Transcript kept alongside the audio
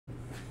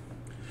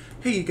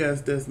Hey you guys,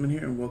 Desmond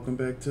here, and welcome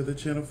back to the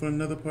channel for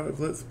another part of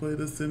Let's Play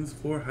The Sims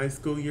 4 High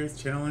School Years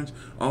Challenge,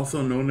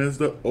 also known as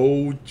the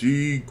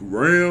OG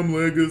Graham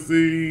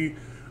Legacy.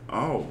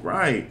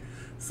 Alright,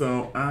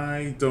 so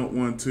I don't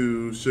want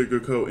to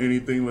sugarcoat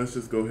anything. Let's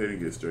just go ahead and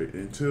get straight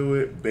into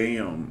it.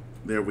 Bam!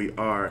 There we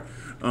are.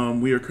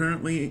 We are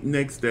currently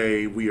next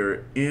day. We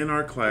are in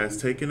our class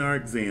taking our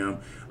exam.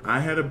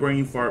 I had a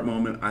brain fart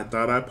moment. I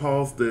thought I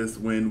paused this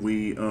when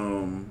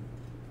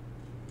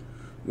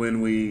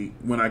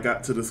I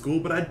got to the school,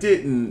 but I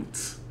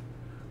didn't.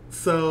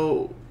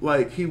 So,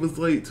 like, he was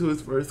late to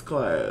his first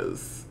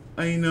class.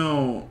 I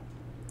know.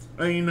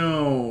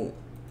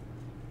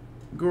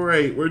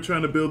 Great, we're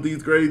trying to build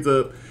these grades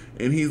up,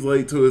 and he's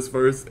late to his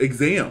first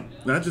exam.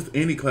 Not just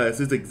any class,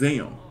 his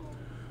exam.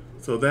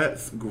 So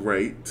that's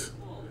great.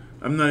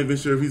 I'm not even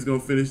sure if he's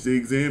going to finish the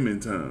exam in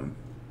time.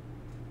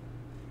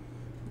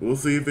 We'll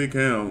see if it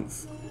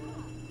counts.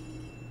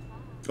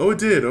 Oh, it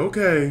did.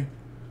 Okay.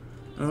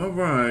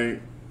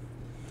 Alright.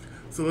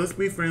 So let's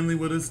be friendly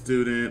with a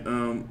student.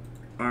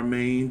 Our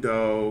main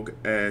dog,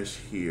 Ash,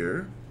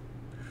 here.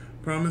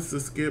 Promise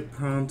to skip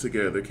prom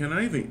together. Can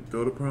I even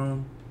go to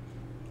prom?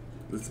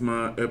 It's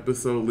my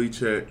episodely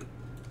check.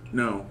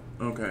 No.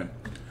 Okay.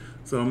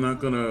 So I'm not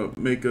going to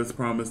make us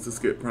promise to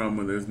skip prom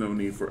when there's no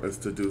need for us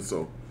to do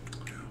so.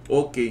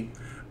 Okay.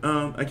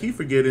 I keep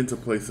forgetting to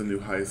place a new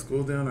high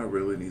school down. I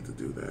really need to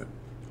do that.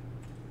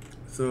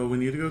 So we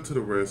need to go to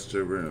the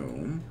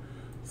restroom.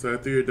 So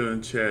after you're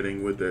done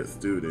chatting with that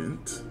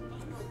student,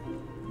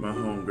 my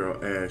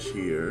homegirl Ash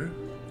here.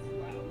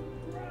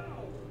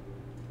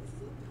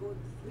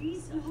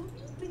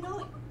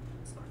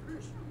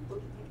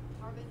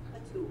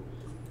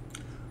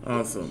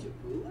 Awesome.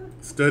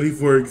 Study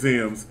for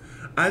exams.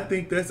 I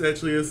think that's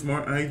actually a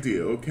smart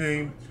idea,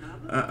 okay?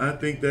 I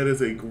think that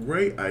is a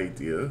great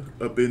idea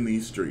up in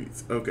these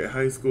streets. Okay,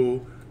 high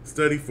school,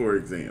 study for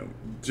exam.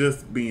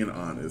 Just being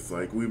honest.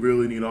 Like, we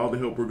really need all the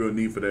help we're going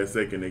to need for that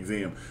second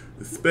exam.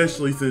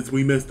 Especially since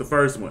we missed the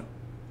first one.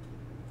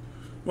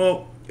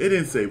 Well, it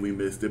didn't say we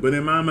missed it, but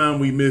in my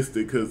mind we missed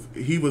it because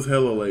he was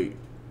hella late.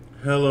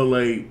 Hella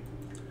late.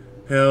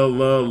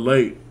 Hella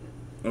late.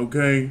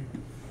 Okay?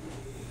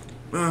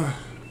 We're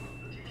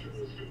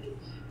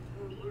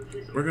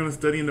going to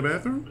study in the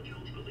bathroom?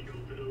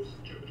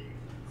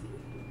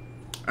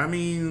 I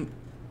mean,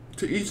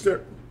 to each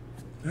their...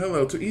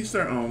 Hello, to each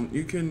their own.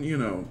 You can,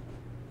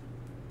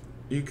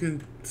 you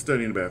can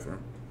study in the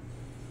bathroom.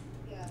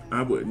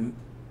 I wouldn't.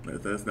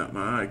 That's not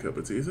my cup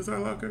of tea. Is this our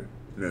locker?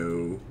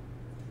 No.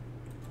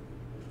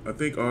 I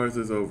think ours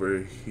is over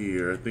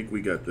here. I think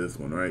we got this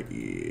one, right?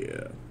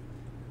 Yeah.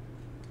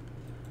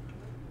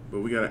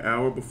 But we got an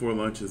hour before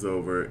lunch is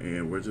over,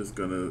 and we're just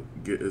going to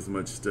get as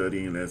much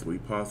studying as we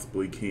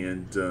possibly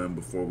can done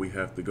before we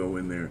have to go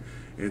in there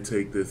and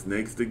take this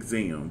next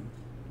exam.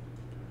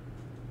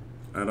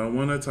 I don't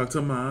want to talk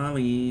to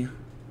Molly.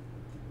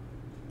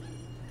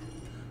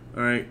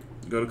 Alright,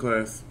 go to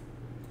class.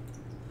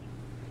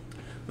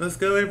 Let's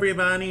go,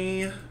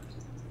 everybody.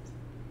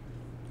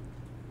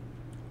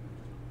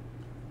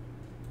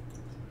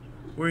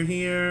 We're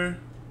here.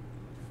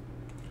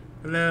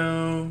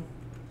 Hello.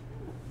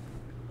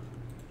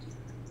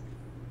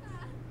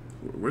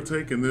 We're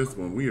taking this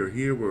one. We are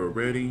here. We're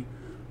ready.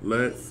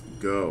 Let's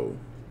go.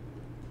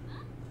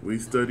 We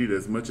studied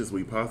as much as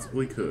we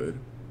possibly could.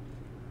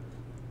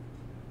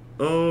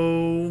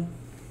 Oh,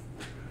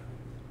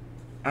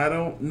 I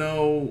don't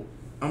know.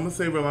 I'm going to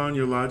say rely on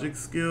your logic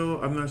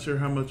skill. I'm not sure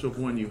how much of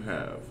one you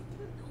have.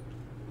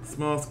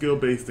 Small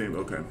skill-based aim.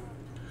 Okay.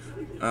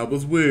 I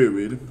was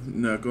worried.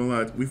 Not going to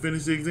lie. We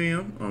finished the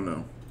exam? Oh,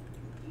 no.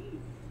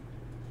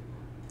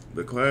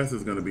 The class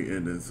is going to be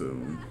ending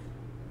soon.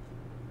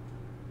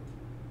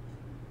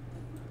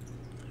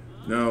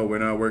 No, we're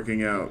not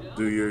working out.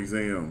 Do your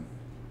exam.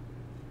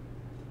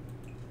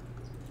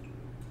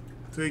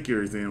 Take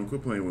your exam.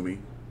 Quit playing with me.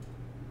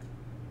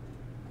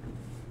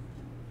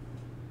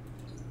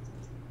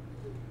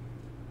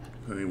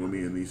 Playing with me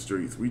in these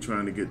streets. We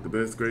trying to get the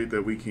best grade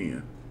that we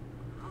can.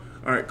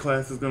 Alright,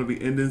 class is going to be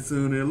ending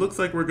soon. And it looks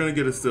like we're going to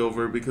get a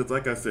silver because,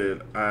 like I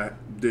said, I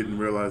didn't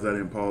realize I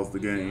didn't pause the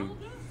game.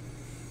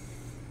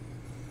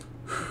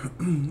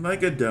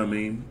 Like a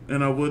dummy.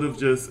 And I would have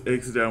just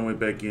exited out and went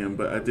back in,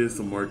 but I did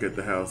some work at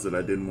the house that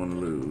I didn't want to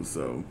lose,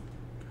 so.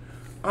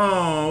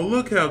 Oh,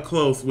 look how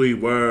close we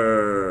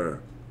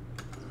were.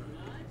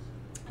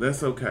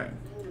 That's okay.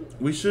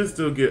 We should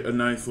still get a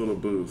nice little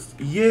boost.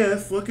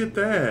 Yes, look at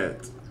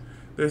that.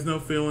 There's no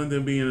feeling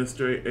than being a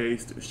straight A.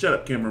 Shut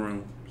up,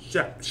 Cameroon.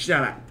 Shut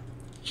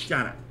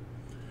up.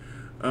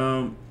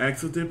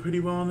 Axel did pretty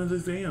well on his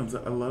exams.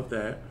 I love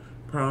that.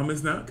 Prom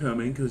is not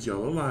coming because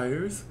y'all are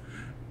liars.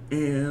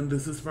 And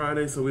this is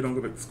Friday, so we don't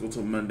go back to school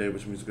till Monday,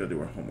 which means we gotta do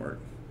our homework.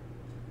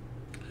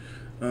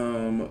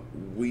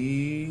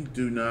 We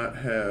do not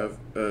have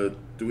a...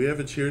 Do we have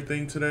a cheer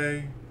thing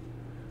today?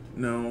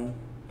 No.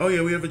 Oh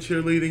yeah, we have a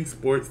cheerleading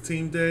sports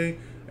team day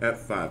at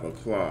 5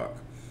 o'clock.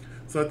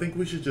 So I think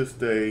we should just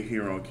stay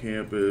here on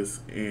campus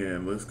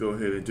and let's go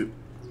ahead and do...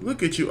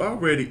 Look at you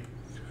already.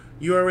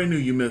 You already knew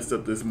you messed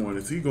up this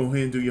morning, so you go ahead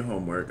and do your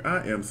homework.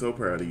 I am so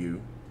proud of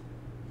you.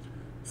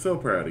 So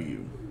proud of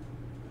you.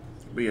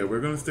 But yeah,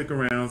 we're going to stick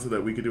around so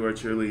that we can do our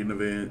cheerleading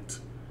event.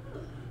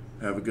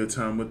 Have a good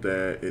time with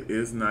that. It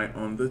is night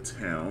on the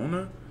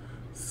town.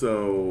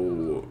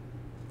 So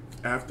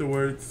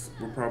afterwards,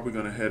 we're probably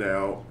going to head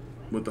out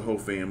with the whole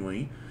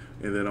family.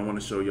 And then I want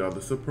to show y'all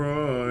the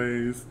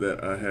surprise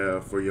that I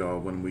have for y'all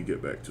when we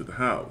get back to the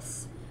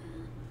house.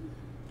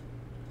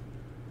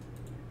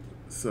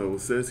 So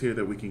it says here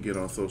that we can get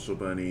on Social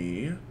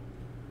Bunny.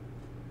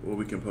 What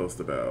we can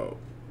post about.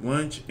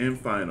 Lunch and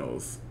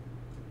finals.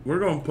 We're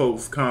going to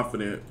post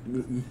confident.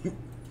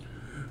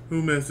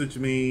 Who messaged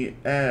me?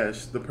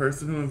 Ash, the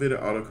person who invented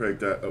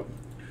autocorrect. Oh.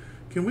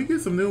 Can we get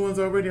some new ones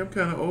already? I'm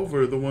kind of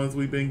over the ones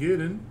we've been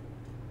getting.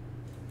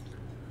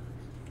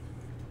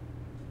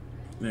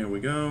 There we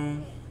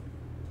go.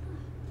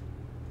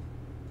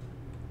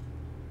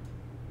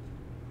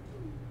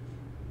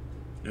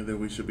 And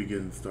then we should be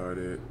getting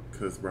started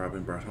because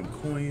Robin brought home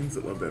coins.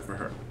 I love that for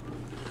her.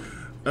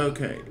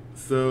 Okay,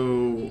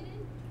 so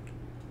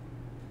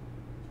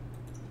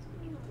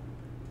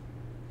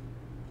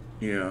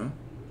yeah.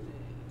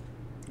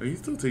 Are you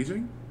still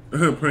teaching?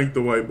 Prank the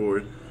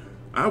whiteboard.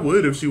 I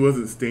would if she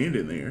wasn't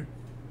standing there.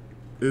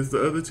 Is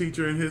the other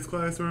teacher in his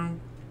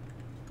classroom?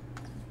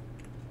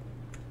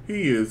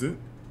 He isn't.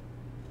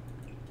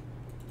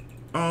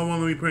 Oh, well,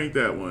 let me prank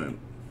that one.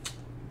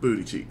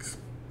 Booty cheeks.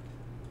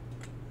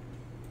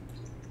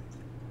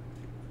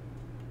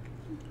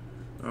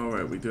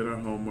 Alright, we did our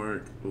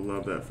homework.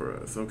 Love that for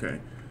us.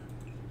 Okay.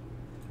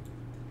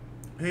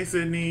 Hey,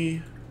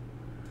 Sydney.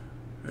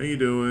 How you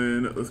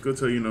doing? Let's go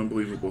tell you an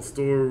unbelievable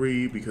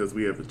story because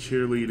we have a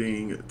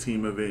cheerleading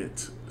team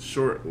event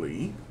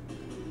shortly.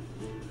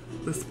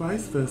 The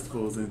Spice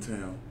Festival is in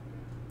town.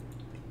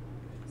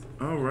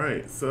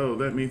 Alright, so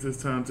that means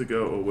it's time to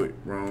go. Oh, wait,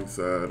 wrong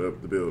side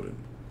of the building.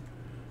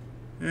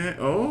 And,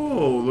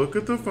 oh, look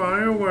at the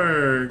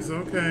fireworks.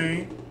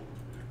 Okay.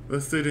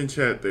 Let's sit and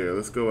chat there.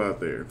 Let's go out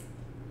there.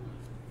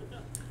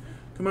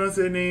 Come on,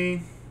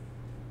 Sydney.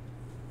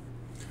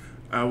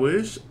 I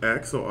wish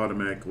Axel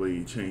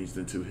automatically changed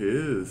into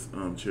his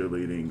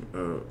cheerleading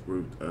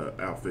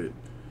outfit.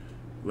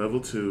 Level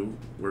 2.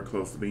 We're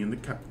close to being the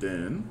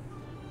captain.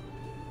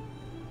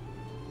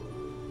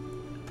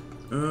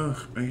 Ugh,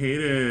 I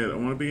hate it. I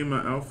want to be in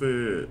my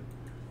outfit.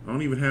 I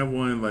don't even have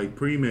one like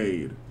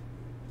pre-made.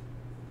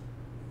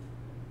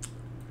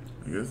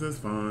 I guess that's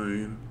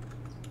fine.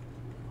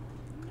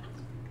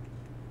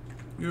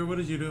 Yo, what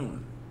are you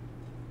doing?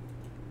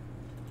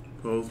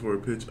 Pose for a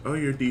picture. Oh,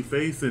 you're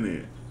defacing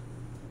it.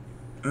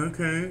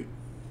 Okay.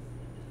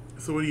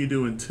 So what are you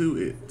doing to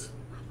it?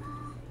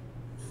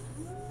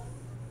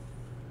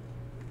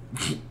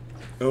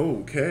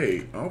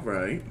 Okay. All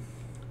right.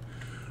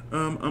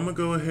 I'm going to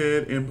go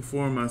ahead and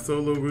perform my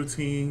solo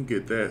routine,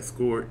 get that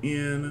score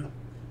in.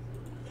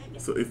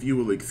 So if you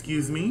will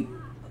excuse me.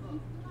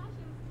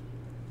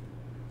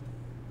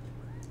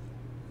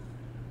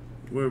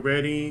 We're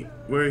ready.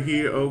 We're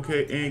here.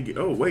 Okay. And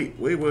oh, wait.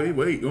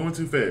 Going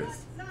too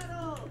fast.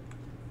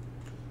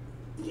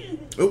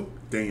 Oh,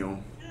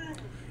 damn.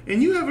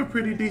 And you have a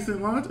pretty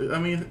decent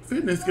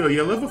fitness skill.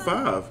 Yeah, level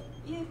 5.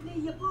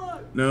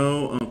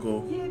 No,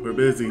 Uncle. We're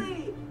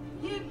busy.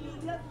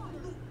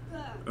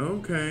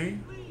 Okay.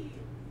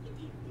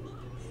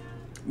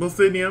 Well,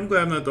 Sydney, I'm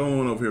glad I'm not the only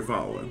one over here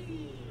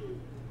following.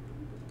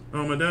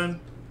 Oh, am I done?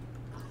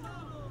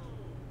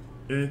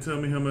 You didn't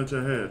tell me how much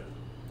I had.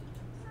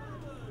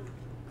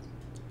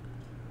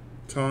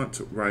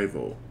 Taunt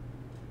rival.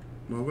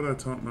 Why would I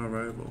taunt my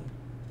rival?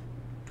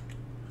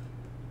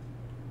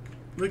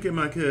 Look at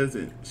my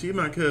cousin. She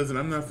my cousin.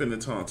 I'm not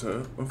finna taunt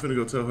her. I'm finna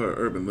go tell her an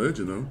urban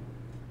legend, though.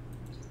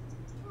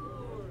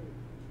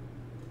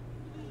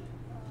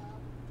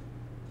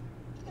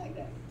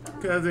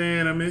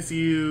 Cousin, I miss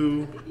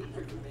you.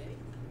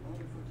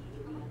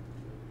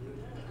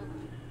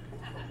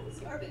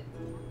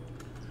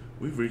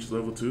 We've reached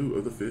level 2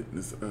 of the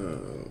fitness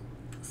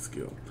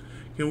skill.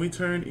 Can we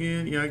turn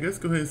in? Yeah, I guess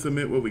go ahead and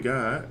submit what we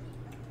got.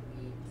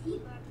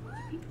 It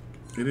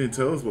didn't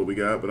tell us what we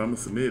got, but I'm going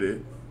to submit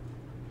it.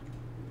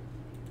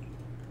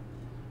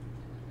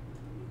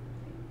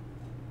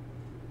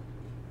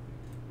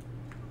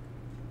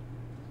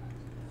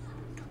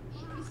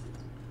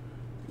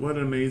 What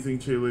an amazing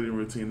cheerleading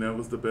routine. That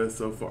was the best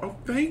so far. Oh,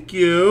 thank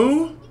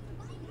you.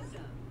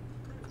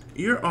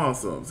 You're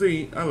awesome.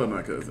 See, I love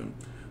my cousin.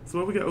 So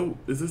what we got? Oh,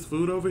 is this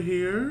food over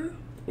here?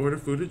 Order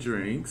food and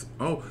drinks.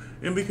 Oh,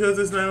 and because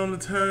it's not on the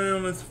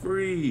town, it's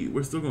free.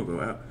 We're still going to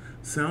go out.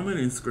 Salmon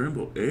and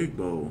scrambled egg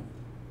bowl.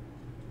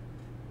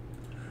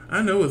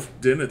 I know it's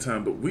dinner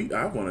time, but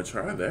I want to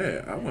try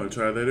that. I want to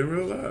try that in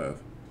real life.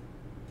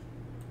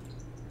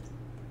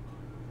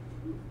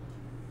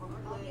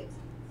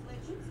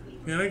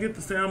 Can I get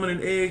the salmon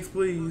and eggs,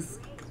 please?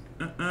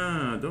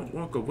 Don't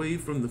walk away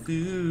from the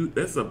food.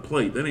 That's a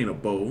plate. That ain't a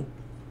bowl.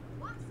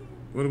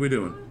 What are we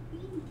doing?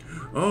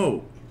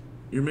 Oh,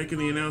 you're making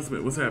the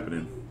announcement. What's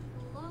happening?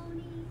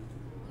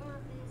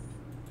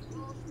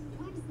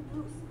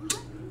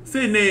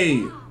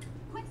 Sydney!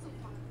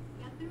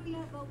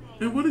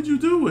 And what did you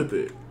do with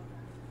it?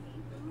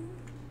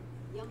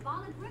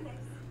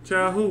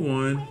 Child, who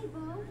won?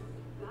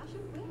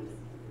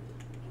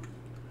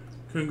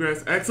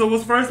 Congrats. Axel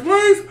was first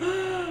place.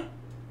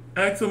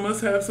 Axel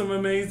must have some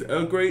amazing,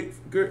 great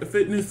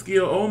fitness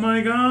skill. Oh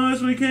my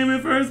gosh, we came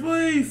in first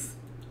place.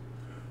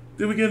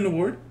 Did we get an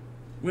award?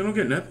 We don't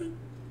get nothing?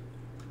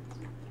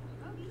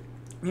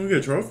 We don't get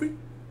a trophy?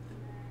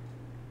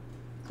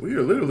 We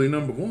are literally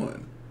number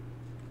one.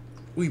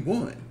 We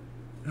won.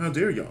 How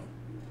dare y'all?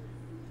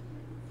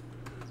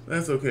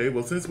 That's okay.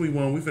 Well, since we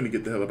won, we finna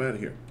get the hell up out of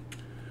here.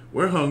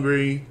 We're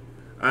hungry.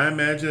 I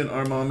imagine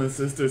our mom and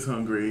sister's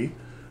hungry.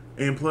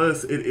 And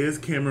plus, it is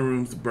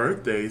Cameroon's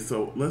birthday,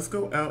 so let's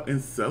go out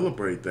and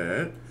celebrate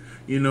that.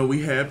 You know,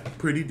 we had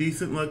pretty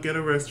decent luck at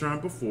a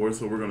restaurant before,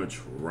 so we're going to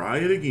try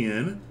it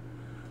again.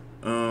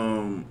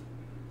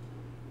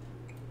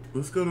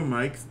 Let's go to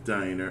Mike's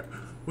Diner.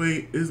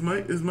 Wait, is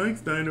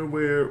Mike's Diner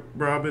where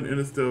Robin and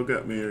Estelle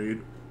got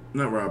married?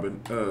 Not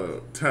Robin.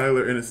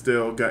 Tyler and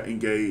Estelle got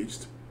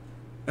engaged.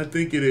 I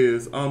think it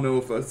is. I'll know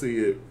if I see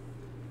it.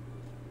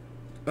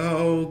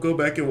 Oh, go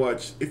back and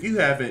watch. If you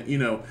haven't, you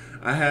know,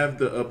 I have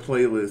the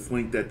playlist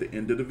linked at the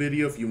end of the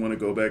video if you want to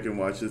go back and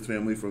watch this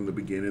family from the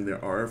beginning.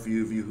 There are a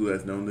few of you who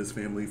has known this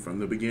family from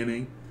the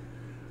beginning.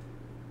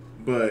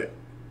 But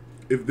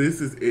if this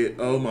is it,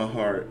 oh, my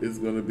heart is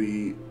going to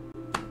be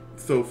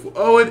so full.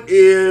 Oh, it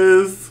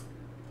is.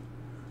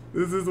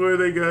 This is where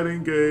they got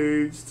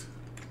engaged.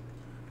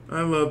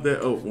 I love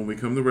that. Oh, when we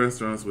come to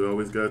restaurants, we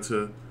always got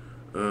to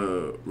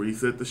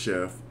reset the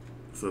chef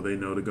so they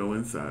know to go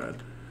inside.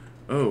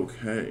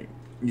 Okay.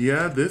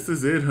 Yeah, this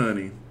is it,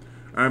 honey.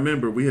 I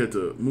remember we had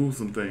to move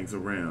some things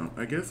around.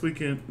 I guess we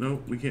can't.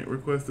 No, we can't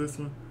request this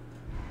one.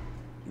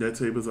 That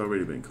table's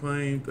already been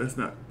claimed. That's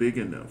not big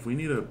enough. We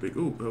need a big.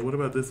 Ooh, what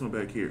about this one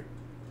back here?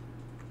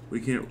 We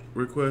can't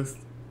request.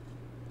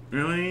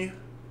 Really?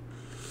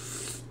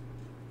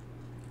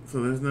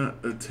 So there's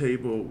not a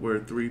table where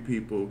 3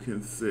 people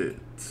can sit.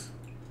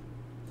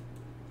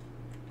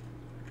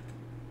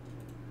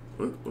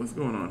 What's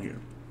going on here?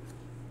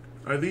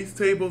 Are these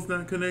tables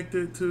not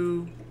connected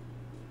to?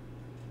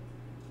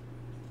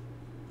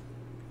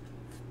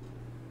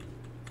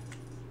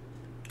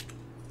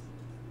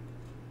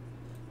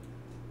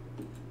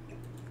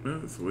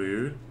 That's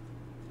weird.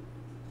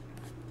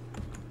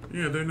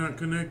 Yeah, they're not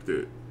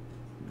connected.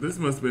 This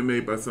must have been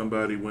made by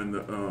somebody when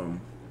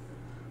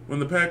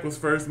the pack was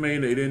first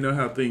made. They didn't know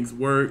how things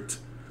worked.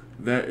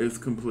 That is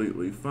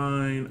completely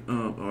fine.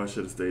 Oh, I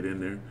should have stayed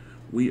in there.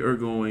 We are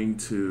going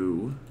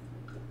to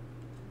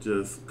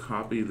just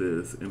copy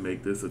this and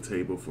make this a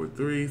table for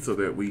 3 so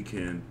that we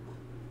can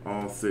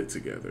all sit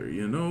together.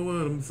 You know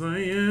what I'm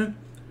saying?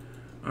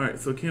 Alright,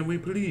 so can we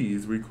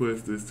please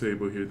request this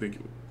table here? Thank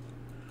you.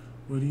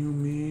 What do you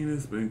mean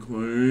it's been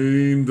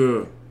claimed?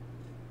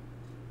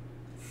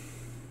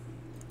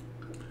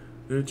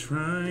 They're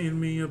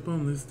trying me up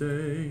on this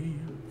day.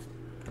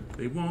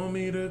 They want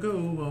me to go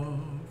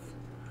off,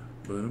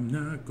 but I'm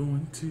not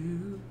going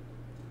to.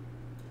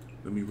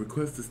 Let me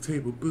request this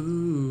table,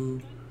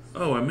 boo.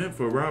 Oh, I meant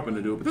for Robin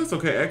to do it, but that's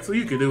okay, Axel.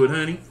 You can do it,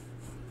 honey.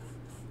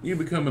 You're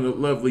becoming a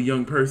lovely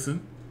young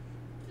person.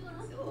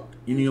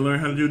 You need to learn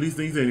how to do these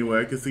things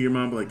anyway. I can see your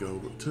mom like, go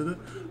to the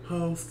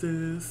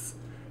hostess,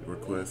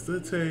 request a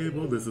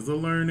table. This is a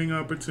learning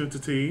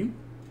opportunity.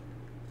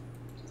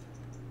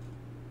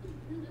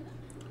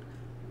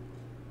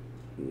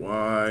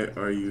 Why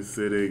are you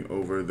sitting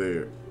over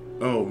there?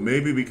 Oh,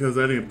 maybe because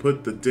I didn't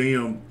put the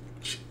damn...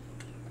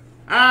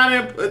 I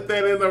didn't put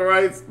that in the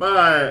right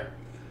spot.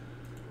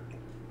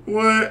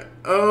 What?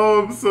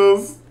 Oh, I'm so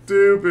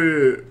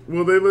stupid.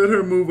 Will they let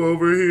her move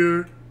over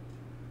here?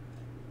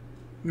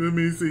 Let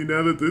me see.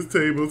 Now that this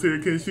table's here,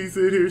 can she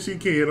sit here? She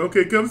can.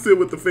 Okay, come sit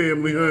with the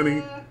family,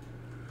 honey.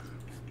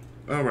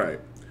 All right.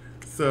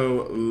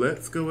 So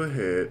let's go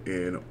ahead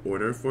and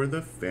order for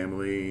the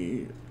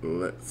family.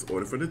 Let's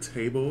order for the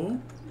table.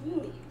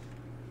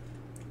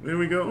 There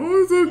we go.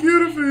 Oh, it's so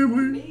cute, a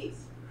family.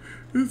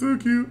 It's so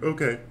cute.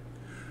 Okay.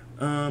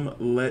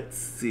 Let's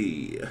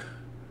see.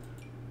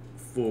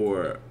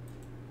 For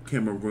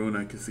Cameroon,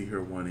 I can see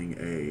her wanting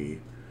a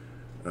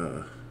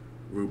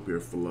root beer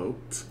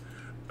float.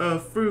 A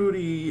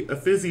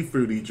fizzy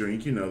fruity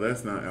drink. You know,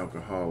 that's not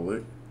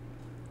alcoholic.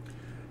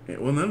 And,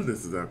 well, none of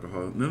this is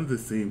alcoholic. None of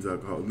this seems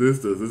alcoholic.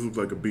 This does. This looks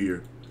like a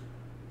beer.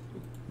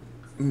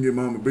 Get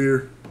mom a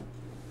beer.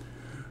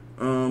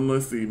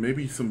 Let's see.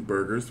 Maybe some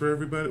burgers for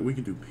everybody. We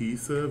can do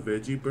pizza,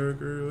 veggie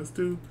burger. Let's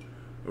do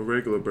a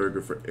regular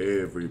burger for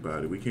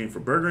everybody. We came for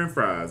burger and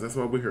fries. That's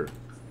why we're here.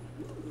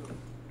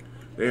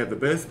 They have the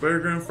best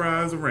burger and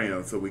fries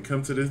around, so we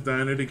come to this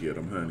diner to get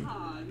them, honey.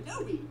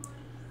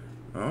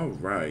 All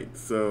right.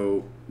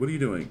 So, what are you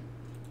doing?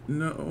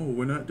 No,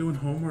 we're not doing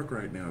homework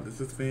right now.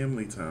 This is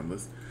family time.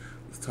 Let's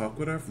talk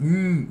with our...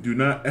 do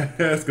not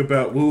ask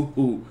about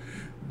woohoo.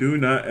 Do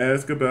not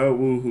ask about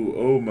woohoo.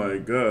 Oh my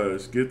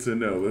gosh. Get to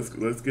know.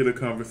 Let's get a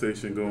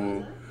conversation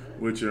going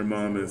with your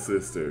mom and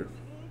sister.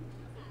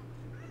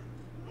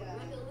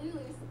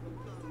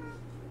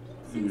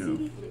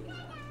 Yeah.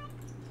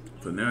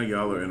 So now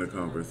y'all are in a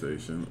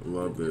conversation.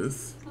 Love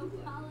this.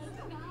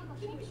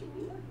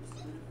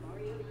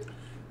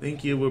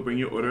 Thank you. We'll bring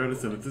your order out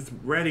as soon as it's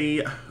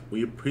ready.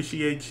 We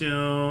appreciate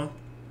you.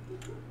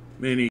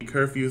 Manny,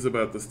 curfew's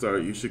about to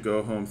start. You should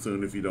go home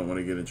soon if you don't want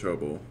to get in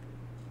trouble.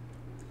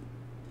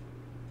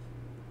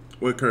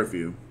 What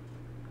curfew?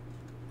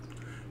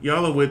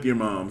 Y'all are with your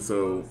mom,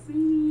 so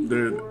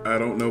I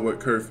don't know what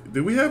curfew.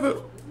 Do we have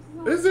a...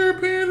 Is there a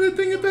parenthood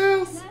thing at the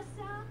house?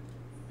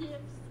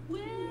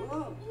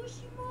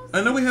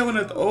 I know we have one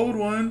at the old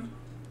one.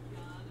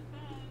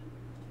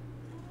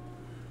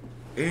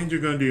 And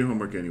you're going to do your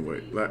homework anyway.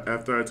 Like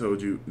after I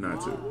told you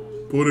not to.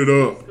 Put it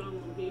up.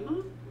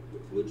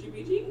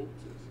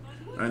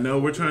 I know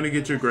we're trying to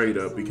get your grade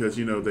up because,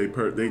 you know, they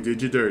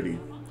did you dirty.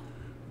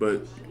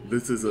 But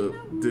this is a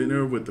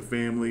dinner with the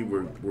family.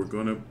 We're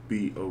going to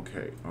be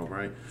okay, all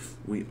right?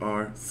 We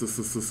are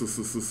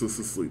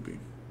sleeping.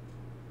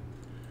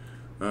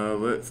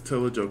 Let's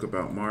tell a joke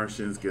about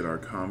Martians, get our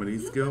comedy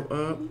skill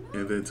up,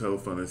 and then tell a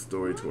funny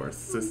story to our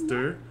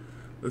sister.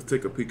 Let's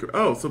take a peek.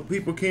 Oh, so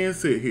people can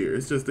sit here.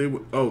 It's just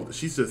oh,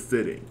 she's just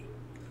sitting.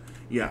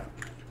 Yeah.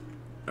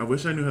 I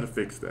wish I knew how to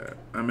fix that.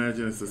 I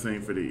imagine it's the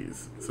same for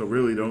these. So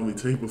really the only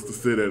tables to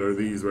sit at are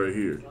these right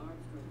here.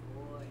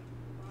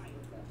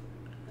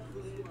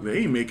 They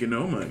ain't making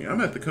no money. I'm going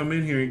to have to come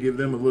in here and give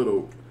them a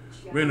little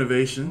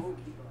renovation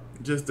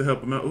just to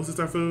help them out. Oh, is this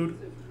our food?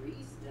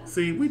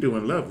 See, we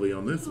doing lovely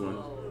on this one.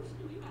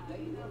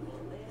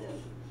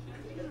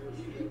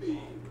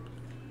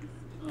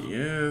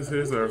 Yes,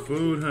 here's our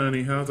food,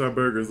 honey. How's our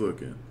burgers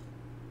looking?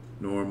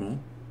 Normal.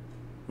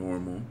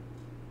 Normal.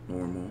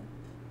 Normal.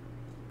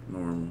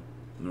 Normal.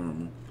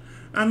 Normal.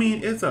 I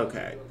mean, it's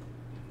okay.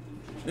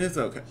 It's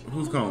okay.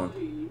 Who's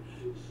calling?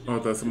 Oh, I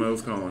thought somebody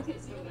was calling.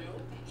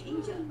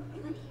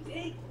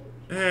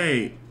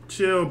 Hey,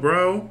 chill,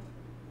 bro.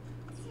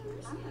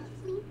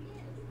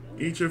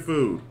 Eat your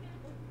food.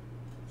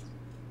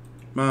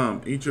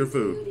 Mom, eat your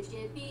food.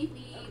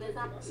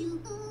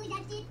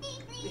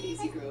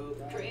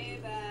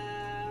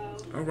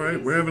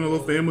 Alright, we're having a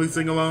little family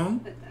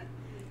sing-along.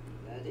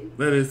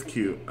 That is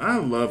cute. I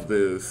love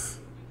this.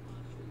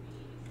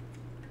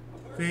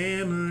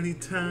 Family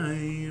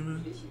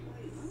time.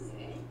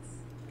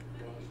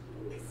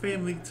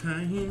 Family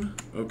time.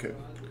 Okay.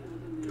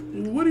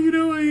 What are you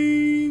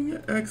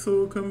doing?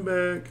 Axel, come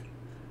back.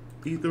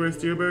 Eat the rest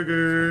of your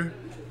burger.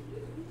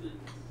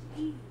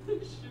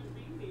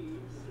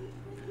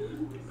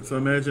 So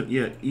imagine,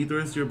 yeah, eat the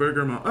rest of your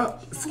burger, Mom. Oh,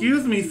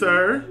 excuse me,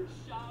 sir.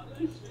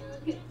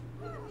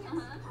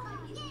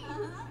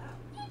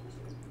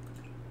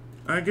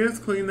 I guess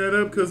clean that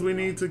up because we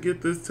need to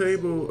get this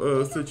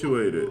table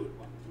situated.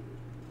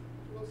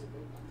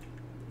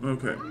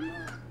 Okay.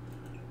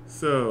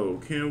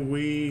 So, can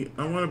we...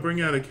 I want to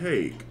bring out a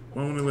cake.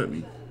 Why won't it let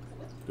me?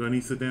 Do I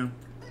need to sit down?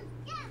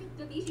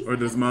 Or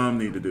does Mom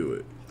need to do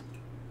it?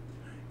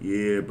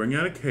 Yeah, bring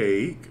out a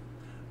cake.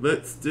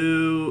 Let's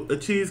do a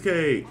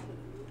cheesecake.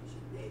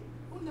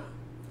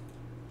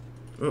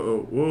 Uh-oh.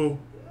 Whoa.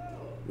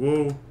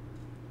 Whoa.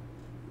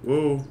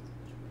 Whoa.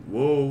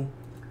 Whoa.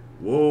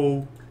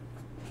 Whoa.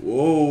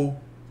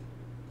 Whoa.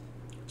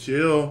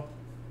 Chill.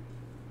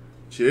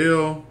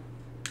 Chill.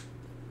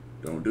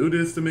 Don't do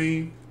this to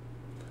me.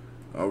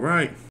 All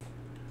right.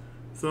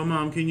 So,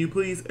 Mom, can you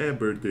please add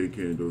birthday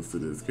candles to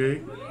this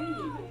cake?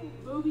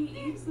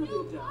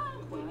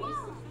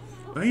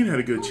 I ain't had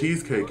a good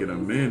cheesecake in a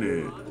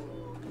minute.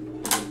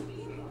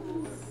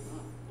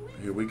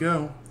 Here we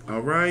go.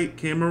 All right,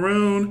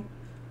 Cameroon.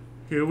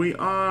 Here we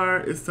are.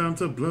 It's time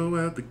to blow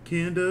out the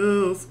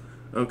candles.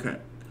 Okay.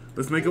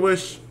 Let's make a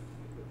wish.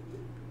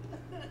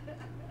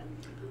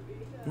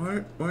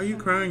 Why are you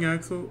crying,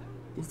 Axel?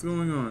 What's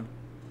going on?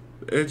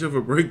 The edge of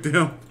a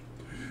breakdown.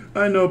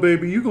 I know,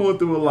 baby. You going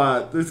through a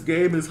lot. This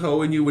game is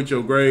hoeing you with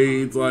your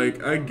grades.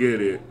 Like, I get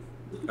it.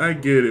 I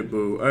get it,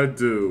 boo. I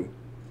do.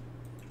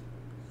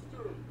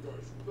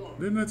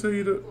 Didn't I tell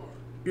you to...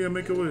 Yeah,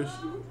 make a wish.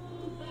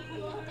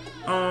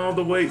 Oh,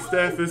 the wait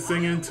staff is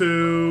singing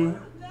too.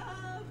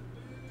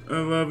 I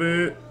love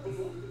it.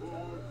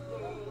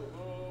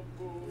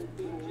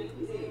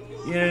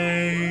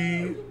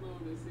 Yay.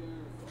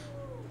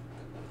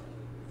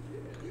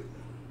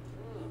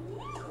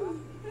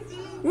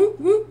 Whoop,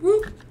 whoop,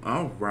 whoop.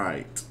 All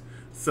right.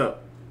 So,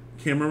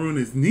 Cameroon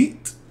is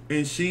neat,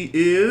 and she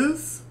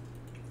is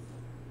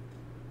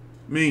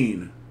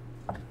mean.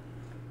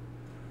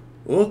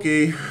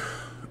 Okay.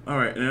 All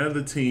right, now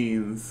the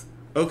teens.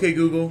 Okay,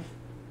 Google.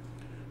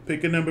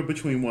 Pick a number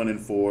between 1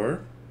 and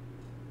 4.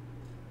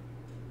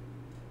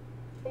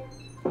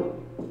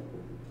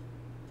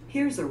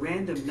 Here's a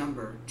random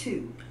number,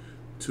 2.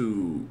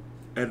 2.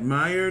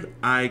 Admired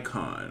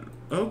icon.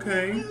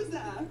 Okay.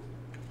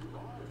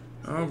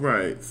 All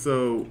right,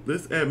 so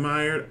this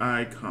admired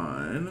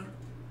icon.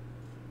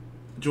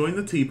 Join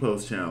the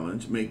T-Post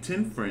challenge. Make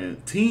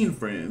 10 teen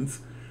friends.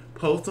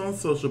 Post on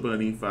Social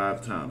Bunny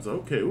 5 times.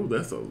 Okay, ooh,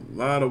 that's a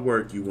lot of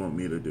work you want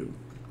me to do.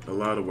 A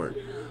lot of work.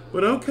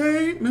 But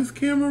okay, Miss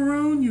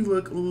Cameroon, you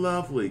look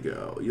lovely,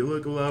 girl. You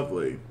look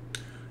lovely.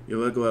 You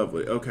look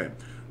lovely. Okay,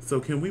 So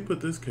can we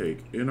put this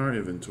cake in our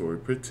inventory,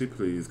 pretty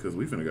please? Because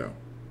we finna go.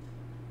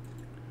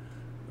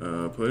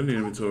 Put it in the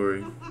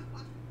inventory.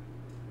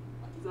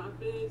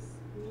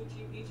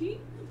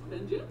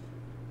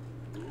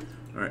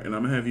 All right, and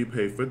I'm gonna have you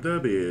pay for the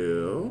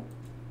bill.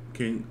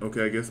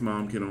 Okay, I guess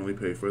Mom can only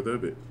pay for the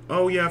bill.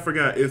 Oh yeah, I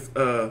forgot. It's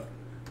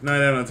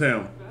night out on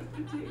town.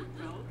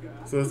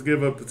 So let's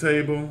give up the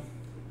table.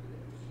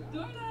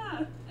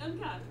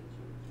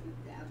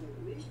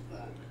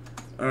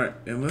 All right,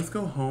 and let's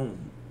go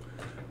home.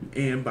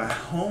 And by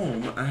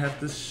home, I have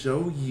to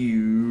show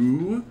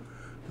you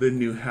the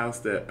new house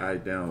that I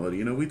downloaded.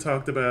 You know, we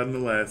talked about it in the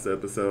last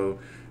episode,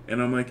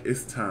 and I'm like,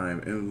 it's time.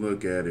 And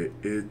look at it.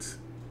 It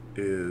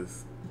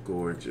is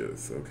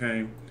gorgeous,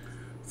 okay?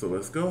 So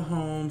let's go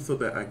home so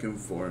that I can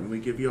formally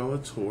give you all a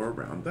tour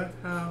around the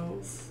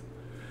house.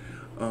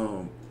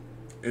 And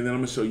then I'm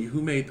going to show you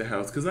who made the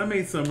house, because I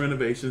made some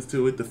renovations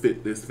to it to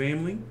fit this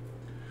family.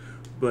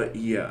 But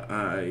yeah,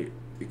 I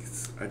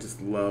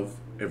just love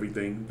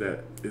everything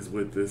that is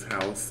with this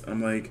house.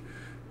 I'm like,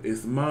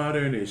 it's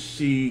modern, it's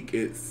chic,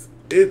 it's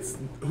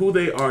who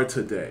they are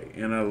today,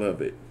 and I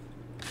love it.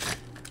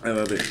 I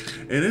love it.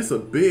 And it's a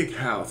big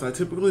house. I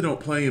typically don't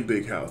play in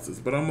big houses,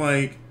 but I'm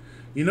like,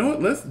 you know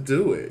what, let's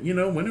do it. You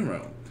know, when in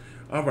Rome.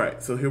 All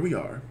right, so here we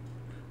are.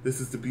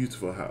 This is the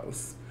beautiful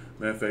house.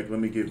 Matter of fact, let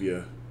me give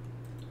you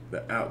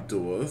the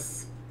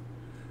outdoors.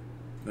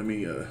 Let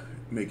me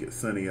make it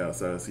sunny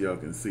outside so y'all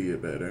can see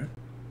it better.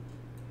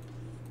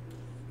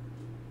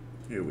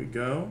 Here we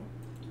go.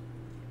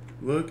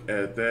 Look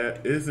at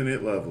that. Isn't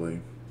it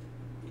lovely?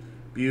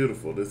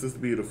 Beautiful. This is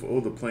beautiful. Oh,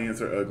 the plants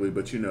are ugly,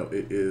 but you know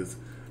it is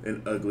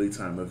an ugly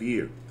time of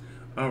year.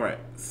 All right,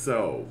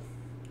 so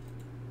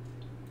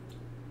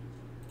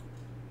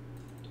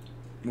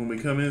when we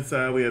come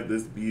inside, we have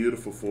this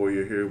beautiful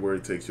foyer here where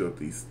it takes you up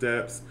these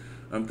steps.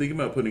 I'm thinking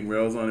about putting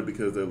rails on it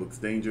because that looks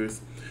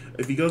dangerous.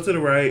 If you go to the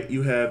right,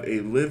 you have a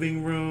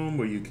living room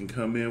where you can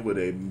come in with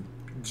a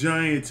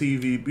giant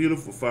TV,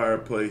 beautiful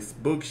fireplace,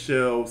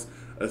 bookshelves,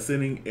 a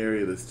sitting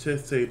area, this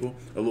chess table,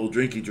 a little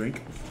drinky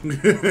drink.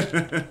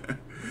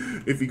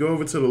 If you go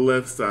over to the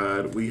left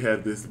side, we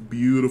have this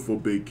beautiful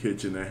big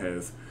kitchen that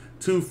has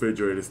 2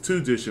 refrigerators,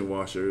 2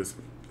 dishwashers,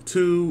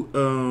 2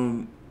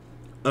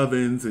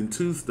 ovens, and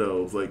 2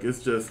 stoves. Like,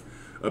 it's just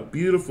a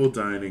beautiful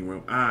dining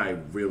room. I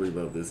really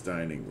love this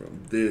dining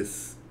room.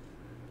 This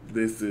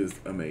is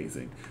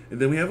amazing.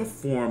 And then we have a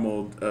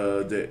formal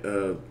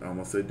I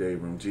almost said day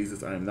room.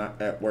 Jesus, I am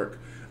not at work.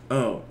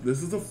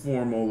 This is a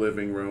formal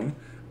living room.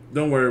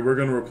 Don't worry, we're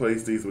gonna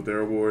replace these with their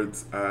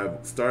awards. I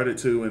started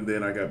to, and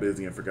then I got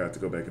busy and forgot to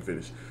go back and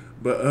finish.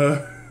 But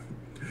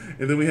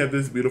and then we have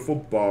this beautiful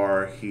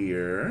bar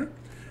here.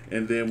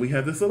 And then we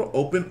have this little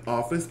open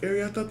office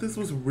area. I thought this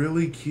was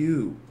really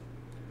cute.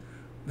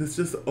 This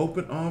just an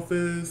open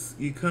office.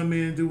 You come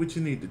in, do what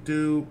you need to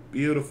do.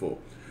 Beautiful.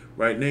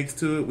 Right next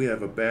to it, we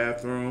have a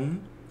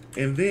bathroom.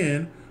 And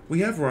then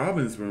we have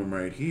Robin's room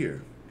right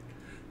here.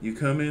 You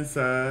come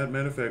inside.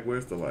 Matter of fact,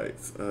 where's the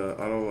lights?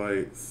 Auto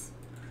lights.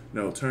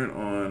 No, turn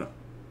on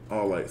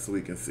all lights so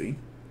we can see.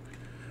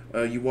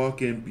 You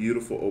walk in,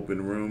 beautiful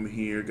open room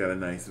here. Got a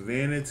nice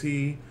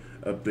vanity,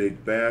 a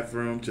big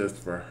bathroom just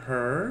for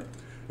her.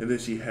 And then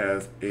she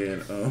has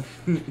an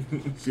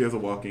she has a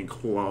walk-in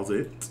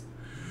closet.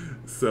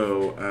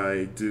 So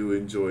I do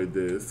enjoy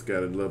this.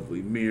 Got a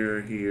lovely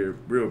mirror here.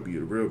 Real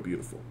beautiful, real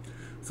beautiful.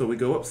 So we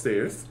go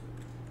upstairs.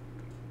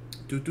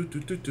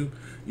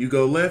 You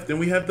go left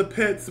and we have the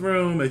pets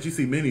room. As you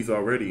see, Minnie's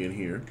already in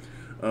here.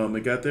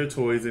 They got their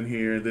toys in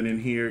here. And then in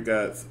here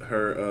got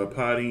her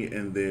potty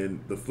and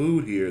then the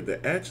food here.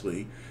 That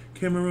actually,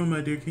 Cameron,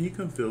 my dear, can you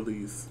come fill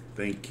these?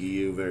 Thank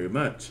you very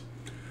much.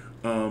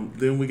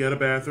 Then we got a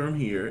bathroom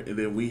here. And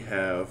then we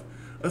have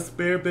a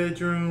spare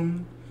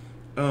bedroom.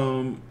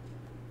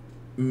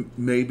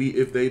 Maybe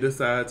if they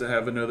decide to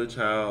have another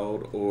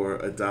child or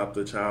adopt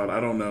a child, I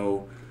don't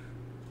know.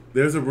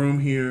 There's a room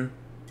here.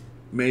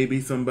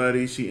 Maybe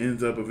somebody she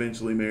ends up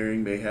eventually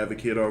marrying may have a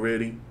kid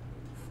already.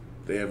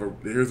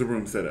 Here's a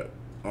room set up.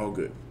 All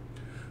good.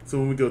 So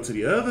when we go to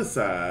the other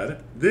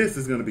side, this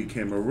is going to be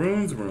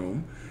Cameroon's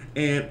room.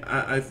 And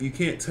if you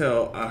can't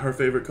tell, her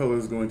favorite color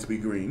is going to be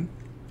green.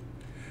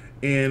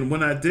 And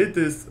when I did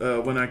this,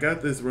 when I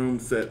got this room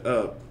set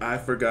up, I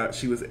forgot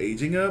she was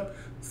aging up.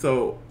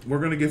 So we're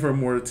going to give her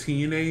more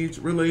teenage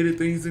related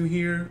things in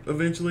here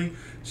eventually.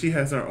 She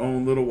has her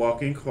own little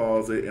walk-in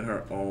closet and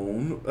her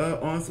own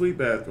ensuite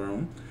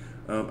bathroom.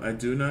 I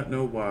do not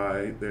know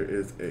why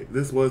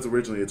this was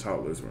originally a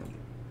toddler's room.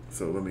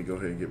 So let me go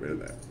ahead and get rid of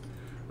that.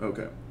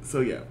 Okay,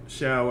 so yeah,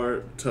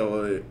 shower,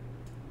 toilet,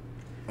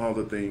 all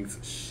the things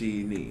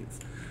she needs.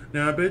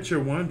 Now I bet you're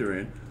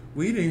wondering,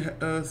 we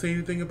didn't say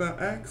anything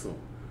about Axel.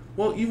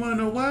 Well, you want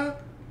to know why?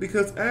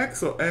 Because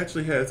Axel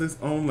actually has his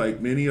own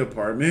like mini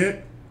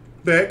apartment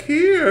back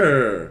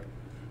here.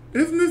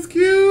 Isn't this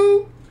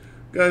cute?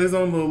 Got his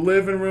own little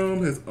living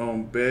room, his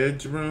own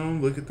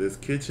bedroom. Look at this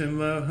kitchen,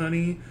 love,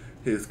 honey.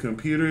 His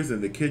computer's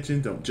in the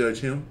kitchen. Don't judge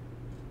him.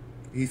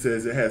 He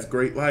says it has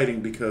great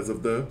lighting because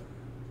of the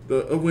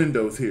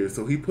windows here.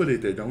 So he put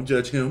it there. Don't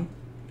judge him.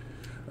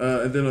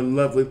 And then a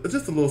lovely,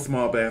 just a little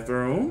small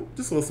bathroom.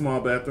 Just a little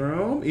small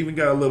bathroom. Even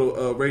got a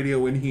little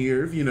radio in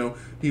here if,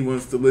 he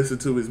wants to listen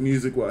to his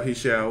music while he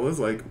showers,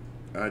 like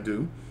I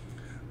do.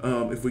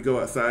 If we go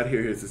outside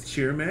here, here's his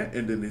cheer mat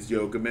and then his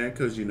yoga mat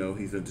because,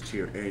 he's into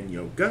cheer and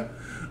yoga.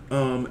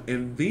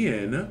 And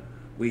then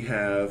we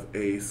have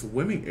a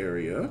swimming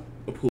area,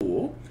 a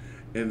pool.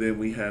 And then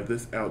we have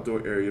this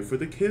outdoor area for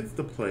the kids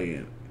to play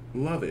in.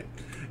 Love it.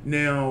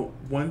 Now,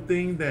 one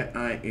thing that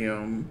I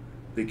am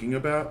thinking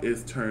about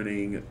is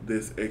turning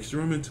this extra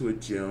room into a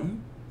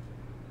gym.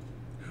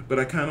 But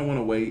I kind of want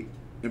to wait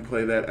and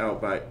play that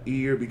out by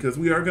ear because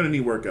we are going to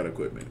need workout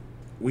equipment.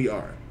 We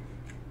are.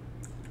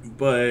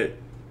 But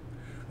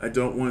I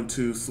don't want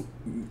to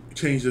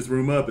change this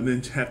room up and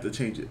then have to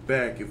change it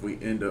back if we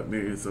end up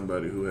marrying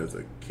somebody who has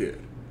a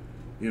kid.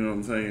 You know what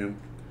I'm saying?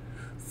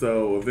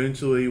 So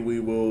eventually we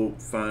will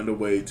find a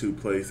way to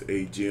place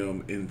a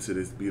gym into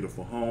this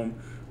beautiful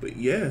home. But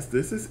yes,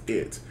 this is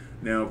it.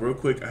 Now, real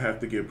quick, I have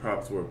to give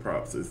props where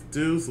props is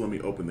due. So let me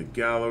open the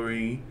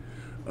gallery.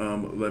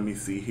 Let me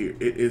see here.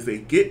 It is a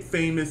Get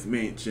Famous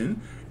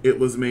mansion. It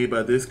was made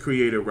by this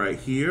creator right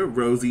here.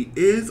 Rosie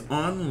is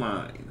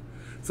online.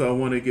 So I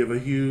want to give a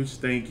huge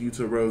thank you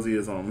to Rosie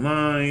is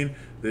online.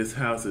 This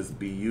house is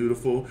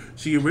beautiful.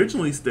 She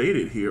originally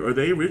stated here, or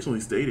they originally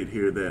stated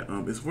here that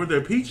it's for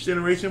their peach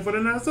generation for the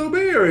not so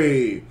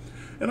berry.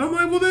 And I'm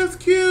like, well, that's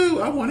cute.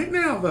 I want it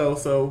now though.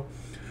 So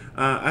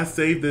I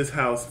saved this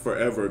house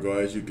forever ago.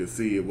 As you can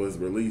see, it was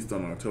released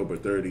on October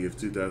 30th,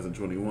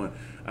 2021.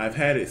 I've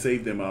had it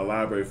saved in my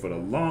library for the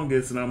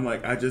longest, and I'm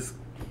like,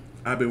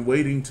 I've been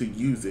waiting to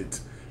use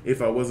it.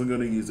 If I wasn't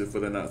going to use it for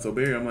the not so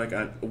berry, I'm like,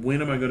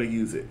 when am I going to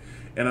use it?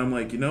 And I'm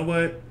like, you know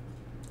what?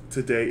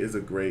 Today is a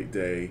great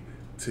day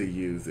to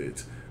use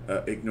it.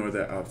 Ignore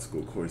that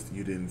obstacle course.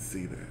 You didn't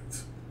see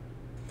that.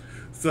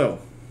 So,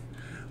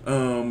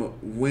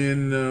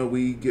 when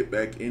we get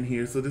back in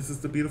here, so this is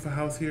the beautiful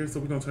house here. So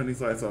we're going to turn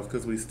these lights off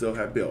because we still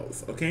have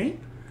bills. Okay?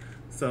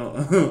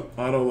 So,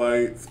 auto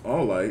lights,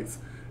 all lights.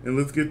 And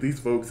let's get these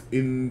folks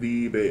in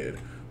the bed.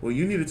 Well,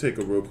 you need to take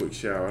a real quick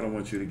shower. I don't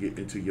want you to get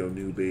into your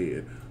new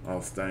bed all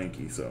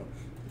stanky. So,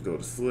 go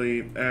to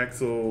sleep.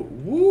 Axel,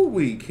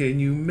 woo-wee, can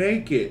you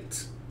make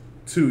it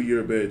to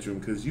your bedroom?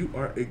 Because you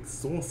are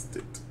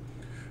exhausted.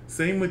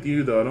 Same with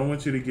you, though. I don't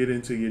want you to get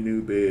into your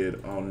new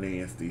bed all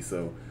nasty.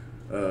 So,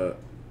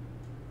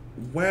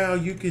 wow,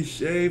 you can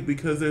shave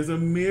because there's a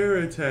mirror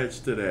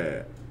attached to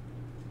that.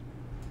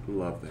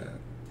 Love that.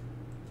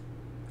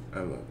 I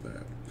love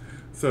that.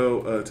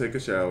 So, take a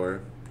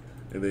shower.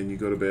 And then you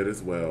go to bed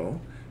as well.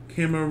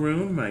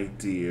 Cameroon, my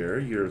dear,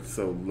 you're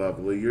so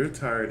lovely. You're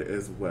tired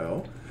as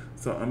well.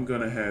 So I'm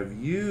going to have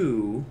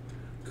you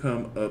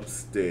come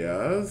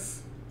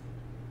upstairs.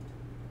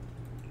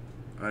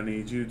 I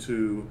need you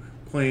to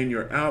plan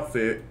your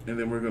outfit, and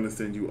then we're going to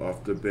send you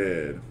off to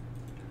bed.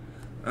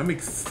 I'm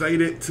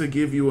excited to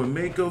give you a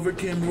makeover,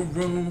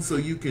 Cameroon, so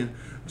you can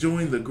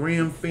join the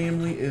Graham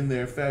family in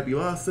their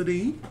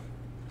fabulosity.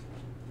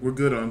 We're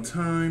good on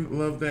time.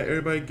 Love that.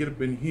 Everybody get up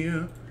in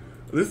here.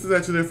 This is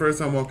actually their first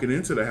time walking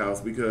into the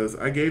house because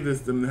I gave this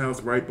to them in the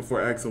house right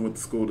before Axel went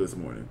to school this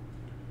morning.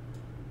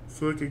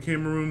 So look at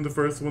Cameroon, the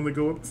first one to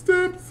go up the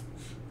steps.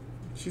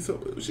 She's so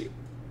little.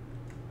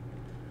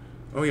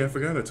 Oh yeah, I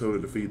forgot I told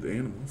her to feed the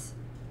animals.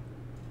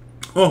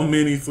 Oh,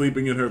 Minnie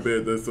sleeping in her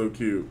bed. That's so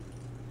cute.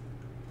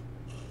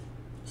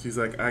 She's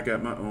like, I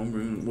got my own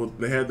room. Well,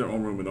 they had their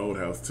own room in the old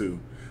house too.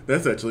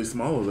 That's actually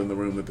smaller than the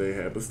room that they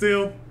had, but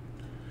still.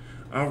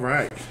 All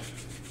right.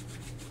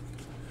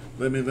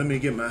 Let me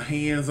get my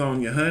hands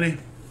on you, honey.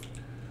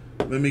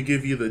 Let me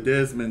give you the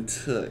Desmond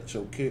touch.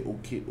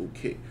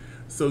 Okay.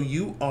 So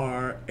you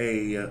are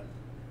a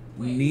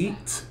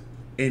neat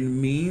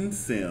and mean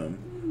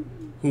sim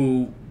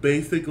who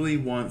basically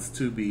wants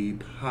to be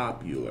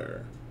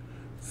popular.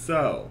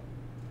 So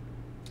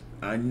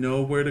I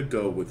know where to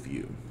go with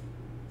you.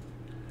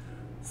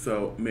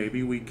 So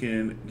maybe we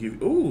can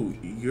give. Ooh,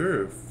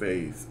 your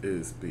face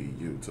is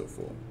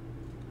beautiful.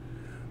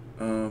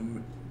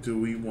 Do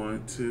we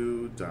want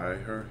to dye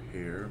her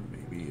hair?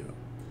 Maybe.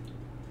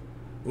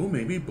 Oh,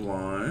 maybe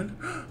blonde.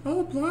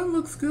 Oh, blonde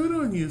looks good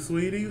on you,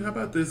 sweetie. How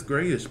about this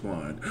grayish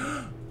blonde?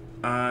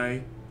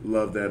 I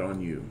love that on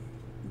you.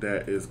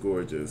 That is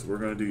gorgeous. We're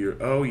gonna do your.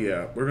 Oh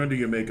yeah, we're gonna do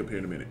your makeup here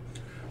in a minute.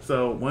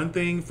 So one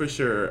thing for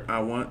sure,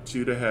 I want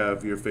you to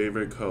have your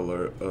favorite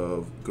color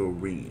of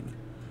green.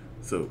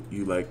 So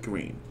you like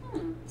green.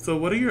 So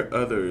what are your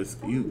others?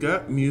 You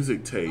got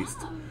music taste.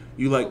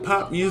 You like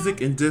pop music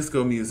and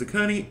disco music,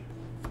 honey.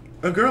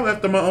 A girl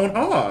after my own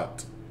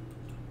heart.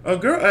 A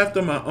girl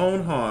after my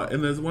own heart.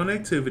 And there's one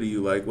activity you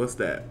like. What's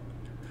that?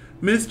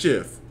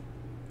 Mischief.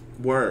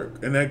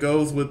 Work. And that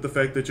goes with the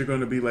fact that you're going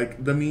to be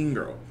like the mean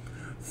girl.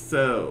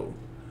 So,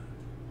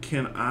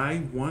 can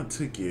I want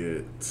to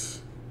get...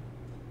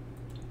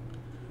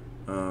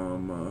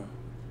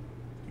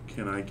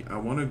 I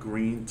want a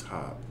green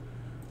top.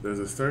 There's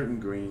a certain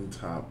green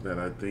top that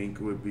I think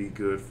would be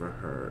good for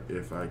her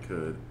if I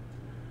could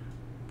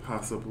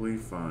possibly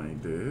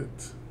find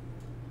it.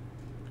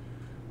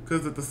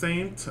 Because at the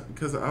same time,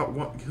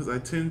 because I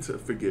tend to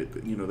forget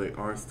that, you know, they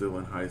are still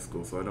in high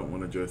school, so I don't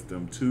want to dress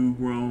them too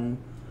grown.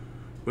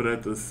 But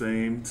at the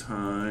same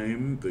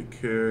time, the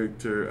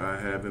character I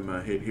have in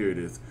my head, here it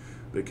is,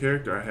 the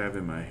character I have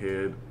in my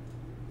head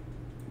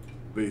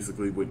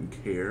basically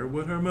wouldn't care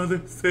what her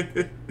mother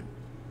said.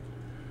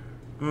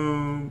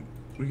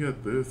 We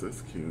got this,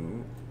 that's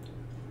cute.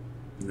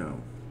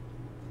 No.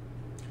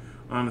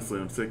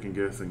 Honestly, I'm second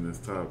guessing this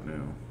top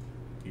now.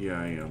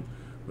 Yeah, I am.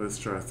 Let's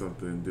try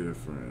something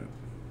different.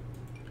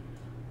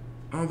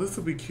 Oh, this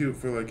would be cute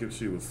for like if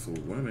she was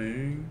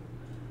swimming.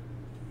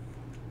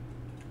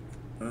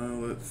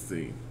 Let's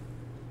see.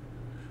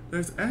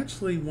 There's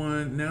actually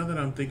one, now that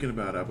I'm thinking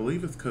about it, I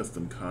believe it's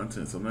custom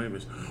content, so I'm not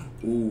even sure.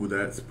 Ooh,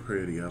 that's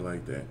pretty. I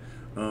like that.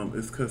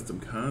 It's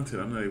custom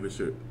content. I'm not even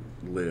sure.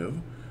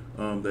 Live.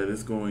 That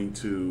is going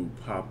to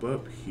pop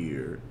up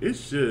here. It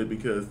should,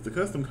 because the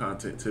custom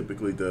content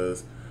typically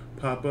does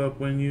pop up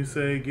when you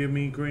say give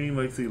me green.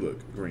 Like, see,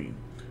 look, green.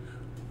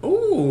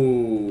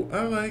 Ooh,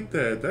 I like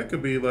that. That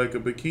could be like a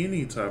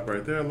bikini top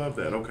right there. I love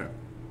that. Okay.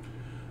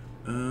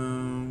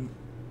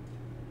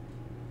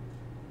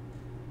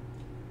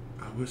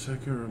 I wish I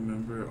could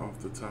remember off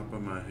the top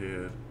of my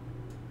head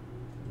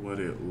what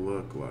it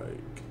looked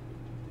like.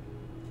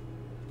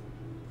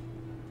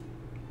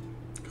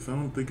 Because I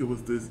don't think it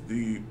was this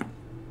deep.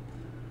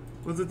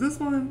 Was it this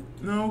one?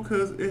 No,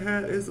 because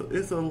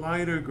it's a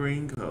lighter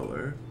green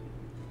color.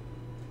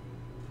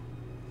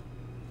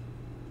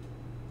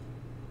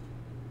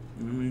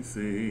 Let me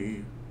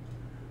see.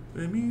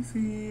 Let me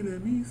see.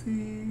 Let me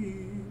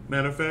see.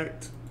 Matter of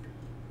fact,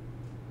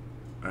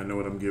 I know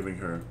what I'm giving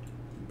her.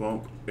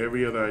 Bump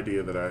every other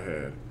idea that I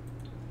had.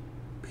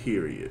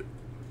 Period.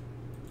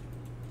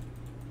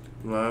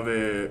 Love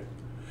it.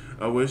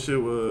 I wish it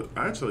was.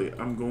 Actually,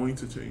 I'm going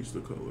to change the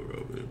color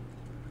of it.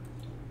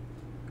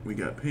 We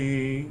got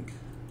pink.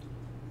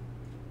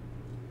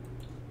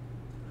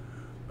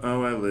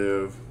 Oh, I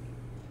live.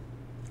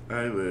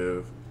 I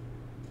live.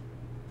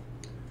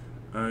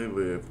 I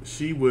live.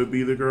 She would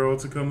be the girl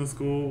to come to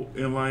school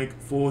in like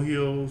full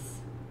heels.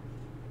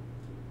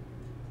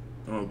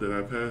 Oh, did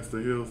I pass the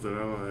heels that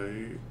I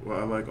like? Well,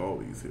 I like all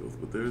these heels,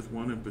 but there's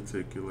one in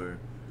particular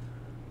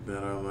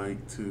that I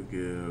like to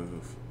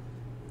give.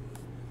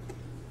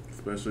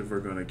 Especially if we're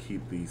going to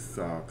keep these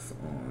socks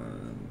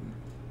on.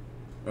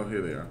 Oh,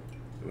 here they are.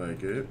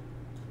 Like it.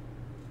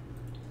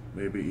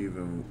 Maybe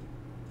even,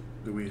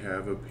 do we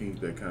have a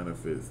pink that kind of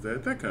fits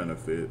that? That kind of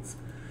fits.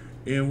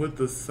 And with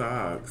the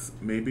socks,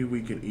 maybe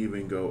we can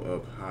even go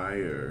up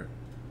higher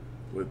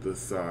with the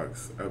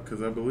socks.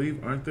 Because I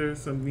believe, aren't there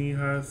some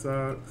knee-high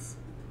socks?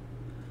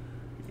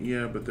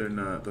 Yeah, but they're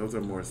not. Those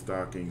are more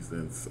stockings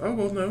than... Oh,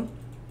 well, no.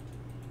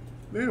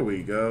 There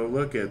we go.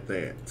 Look at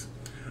that.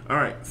 All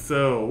right,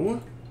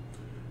 so...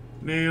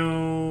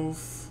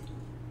 nails...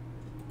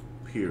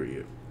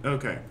 period.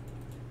 Okay.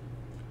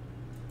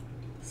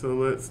 So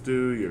let's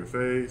do your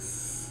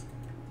face.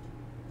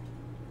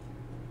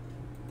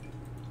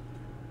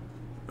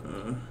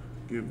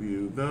 Give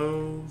you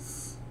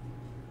those.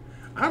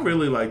 I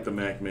really like the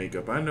MAC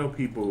makeup. I know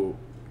people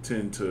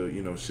tend to,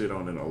 you know, shit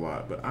on it a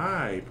lot, but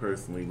I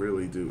personally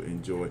really do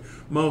enjoy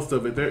most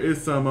of it. There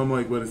is some I'm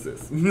like, what is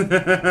this?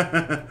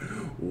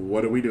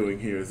 What are we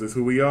doing here? Is this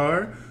who we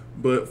are?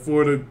 But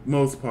for the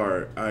most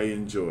part, I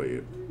enjoy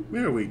it.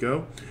 There we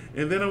go.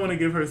 And then I want to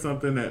give her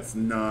something that's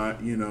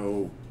not, you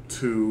know,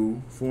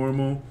 too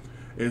formal,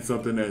 and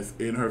something that's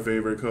in her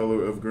favorite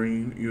color of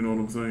green. You know what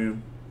I'm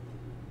saying?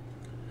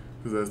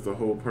 Because that's the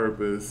whole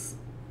purpose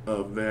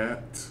of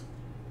that.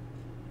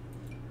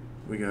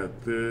 We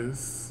got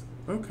this.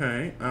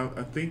 Okay, I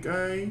think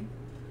I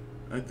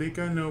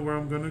know where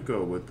I'm gonna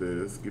go with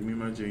this. Give me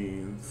my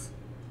jeans.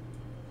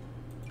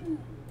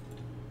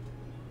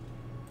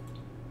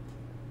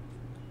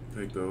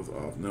 Take those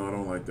off. No, I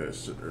don't like that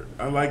shirt.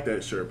 I like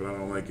that shirt, but I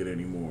don't like it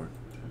anymore.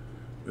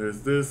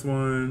 There's this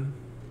one.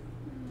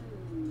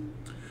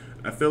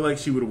 I feel like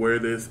she would wear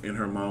this and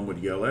her mom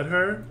would yell at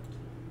her,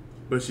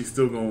 but she's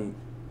still gonna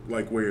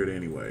like wear it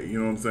anyway. You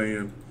know what I'm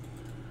saying?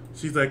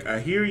 She's like, I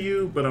hear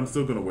you, but I'm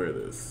still gonna wear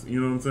this. You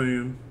know what I'm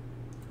saying?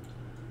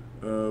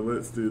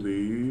 Let's do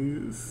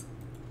these.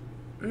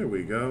 There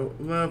we go.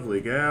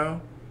 Lovely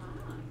gal.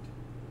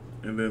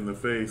 And then the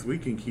face, we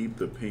can keep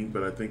the pink,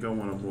 but I think I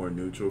want a more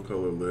neutral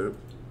color lip.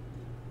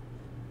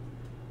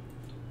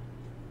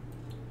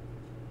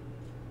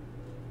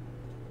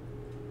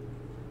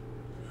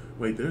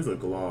 Wait, there's a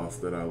gloss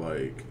that I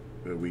like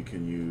that we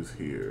can use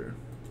here.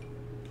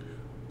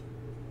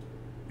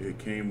 It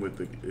came with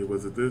the,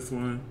 was it this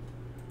one?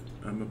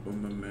 I'm up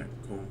on my MAC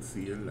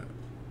concealer.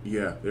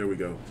 Yeah, there we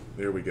go.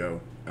 There we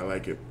go. I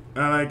like it.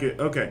 I like it.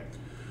 Okay.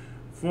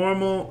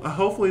 Formal.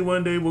 Hopefully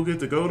one day we'll get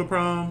to go to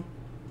prom.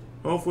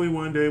 Hopefully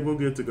one day we'll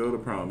get to go to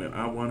prom, and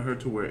I want her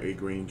to wear a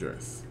green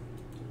dress.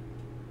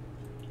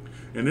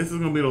 And this is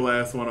going to be the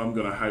last one I'm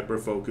going to hyper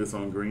focus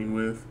on green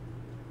with.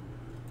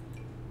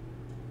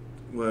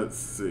 Let's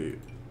see.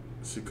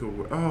 She could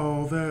wear,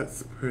 oh,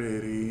 that's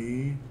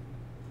pretty.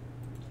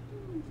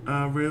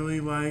 I really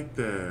like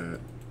that.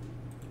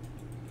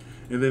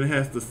 And then it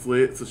has the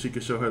slit so she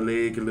can show her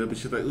leg a little bit.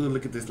 She's like, ooh,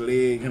 look at this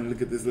leg, honey,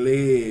 look at this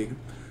leg.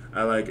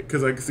 I like it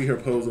because I can see her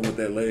posing with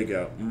that leg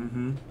out.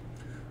 Mm-hmm.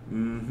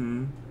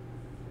 Mm-hmm.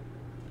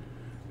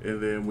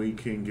 And then we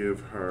can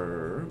give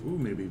her, ooh,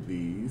 maybe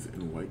these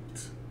in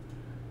white.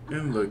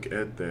 And look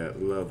at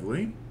that,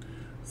 lovely.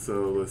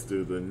 So let's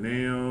do the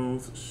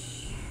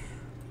nails.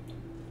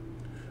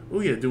 Oh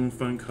yeah, doing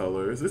fun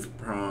colors. It's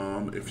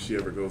prom, if she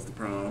ever goes to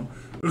prom.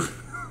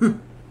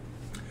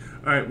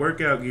 Alright,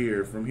 workout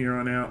gear. From here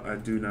on out, I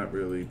do not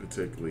really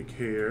particularly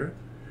care.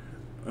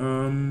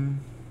 There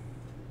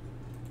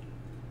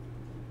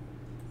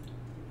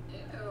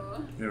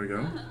we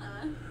go.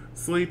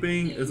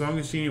 Sleeping, as long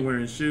as she ain't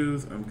wearing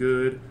shoes, I'm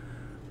good.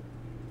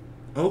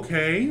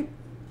 Okay.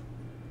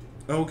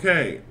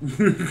 Okay.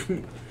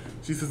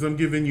 She says, I'm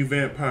giving you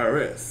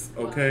vampiress,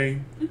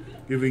 okay?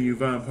 Giving you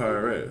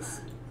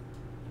vampiress.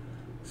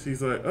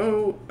 She's like,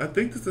 oh, I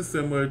think this is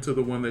similar to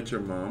the one that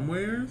your mom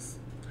wears,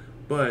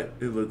 but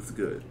it looks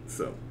good.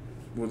 So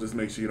we'll just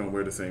make sure you don't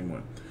wear the same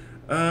one.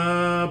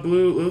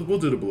 Blue, we'll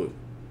do the blue.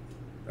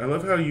 I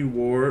love how you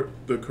wore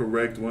the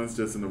correct ones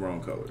just in the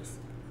wrong colors.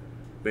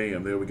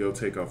 Bam, there we go.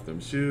 Take off them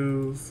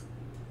shoes.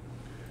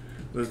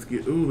 Let's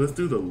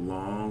do the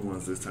long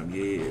ones this time.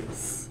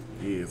 Yes.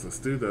 Yes, let's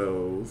do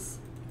those.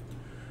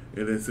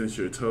 And then since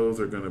your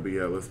toes are going to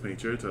be out, let's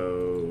paint your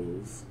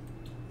toes.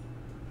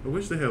 I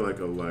wish they had like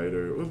a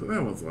lighter. Well,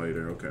 that one's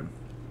lighter. Okay.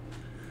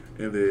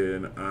 And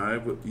then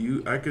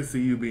I could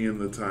see you being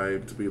the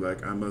type to be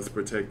like, I must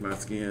protect my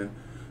skin.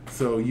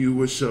 So you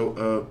would show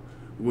up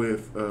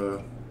with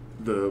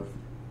the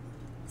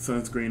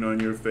sunscreen on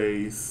your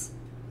face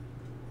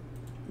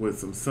with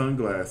some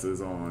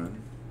sunglasses on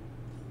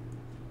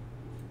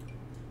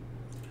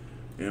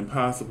and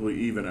possibly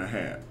even a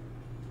hat.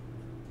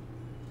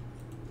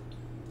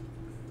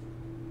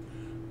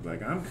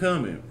 Like, I'm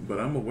coming, but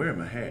I'm gonna wear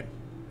my hat.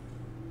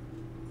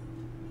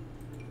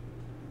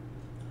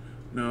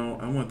 No,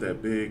 I want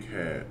that big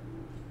hat.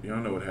 Y'all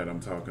know what hat I'm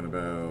talking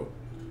about.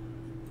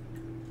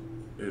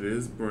 It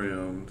is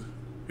brimmed.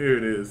 Here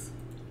it is.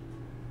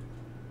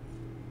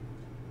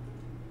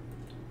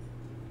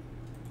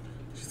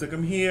 She's like,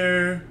 I'm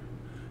here.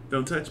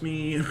 Don't touch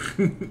me.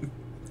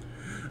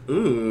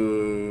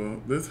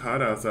 Ooh, this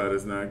hot outside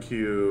is not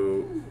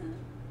cute.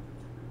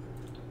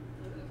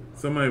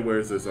 Somebody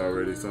wears this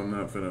already, so I'm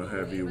not finna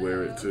have you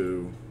wear it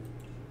too.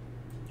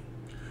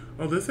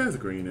 Oh, this has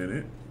green in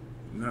it.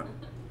 No,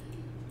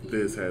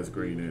 this has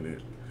green in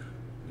it.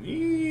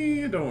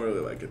 Yeah, don't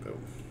really like it though.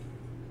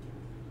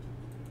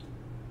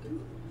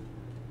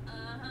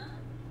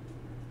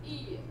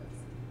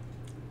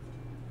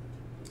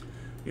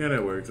 Yeah,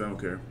 that works. I don't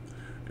care.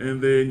 And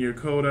then your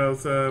coat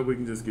outside, we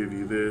can just give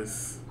you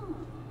this.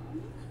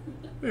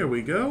 There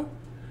we go.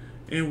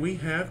 And we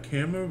have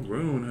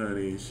Cameroon,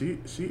 honey. She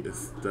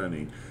is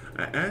stunning.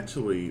 I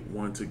actually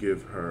want to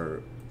give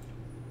her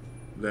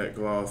that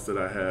gloss that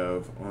I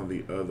have on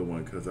the other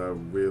one because I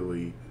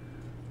really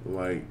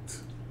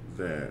liked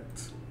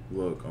that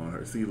look on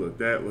her. See, look,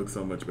 that looks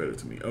so much better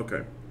to me.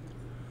 Okay.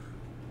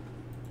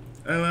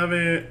 I love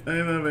it.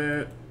 I love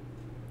it.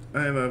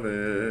 I love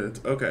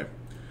it. Okay.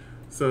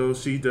 So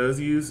she does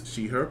use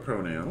she, her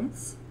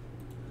pronouns.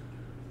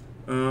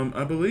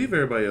 I believe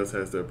everybody else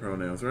has their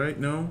pronouns, right?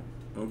 No?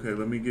 Okay,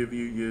 let me give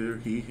you your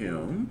he,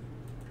 him.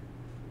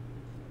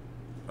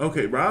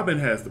 Okay, Robin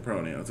has the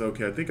pronouns.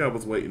 Okay, I think I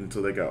was waiting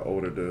until they got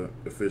older to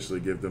officially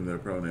give them their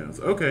pronouns.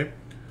 Okay,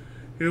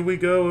 here we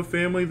go. A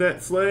family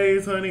that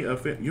slays, honey.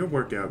 Your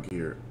workout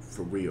gear,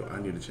 for real,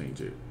 I need to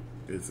change it.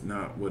 It's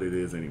not what it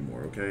is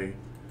anymore, okay?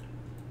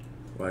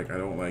 Like, I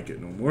don't like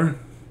it no more.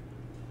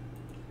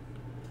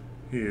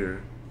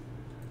 Here.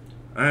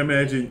 I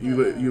imagine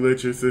you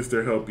let your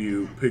sister help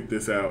you pick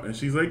this out, and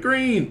she's like,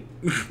 green!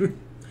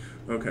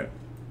 Okay.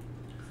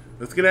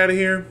 Let's get out of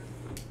here.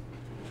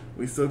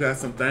 We still got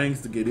some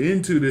things to get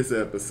into this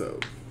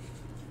episode.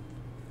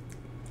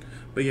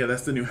 But yeah,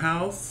 that's the new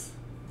house.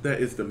 That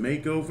is the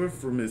makeover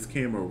for Miss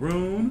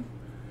Cameroon.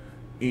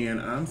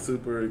 And I'm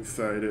super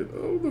excited.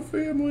 Oh, the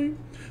family.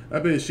 I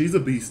bet she's a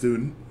B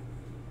student.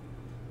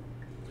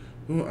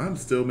 Oh, I'm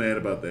still mad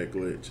about that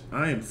glitch.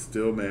 I am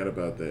still mad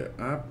about that.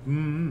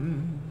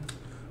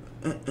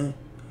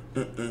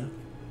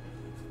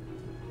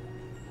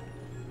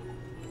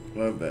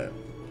 Love that.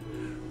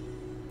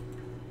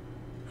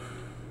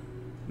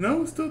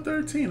 No, it's still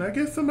 13. I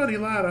guess somebody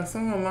lied. I saw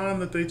online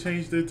that they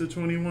changed it to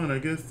 21. I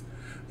guess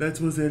that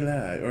was a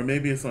lie. Or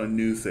maybe it's on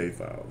new save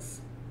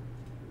files.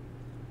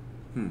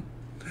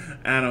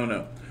 I don't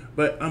know.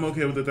 But I'm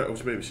okay with the third. Oh,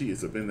 baby, she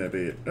is up in that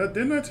bed.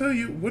 Didn't I tell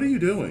you? What are you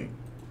doing?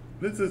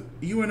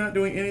 You are not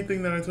doing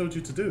anything that I told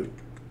you to do.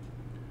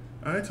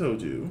 I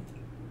told you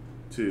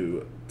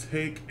to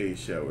take a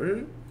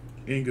shower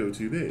and go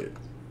to bed.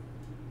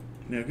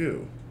 Now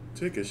go.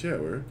 Take a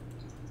shower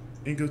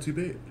and go to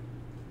bed.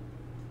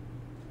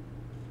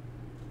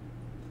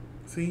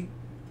 See?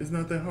 It's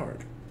not that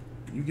hard.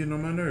 You getting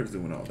on my nerves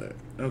doing all that.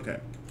 Okay.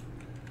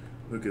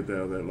 Look at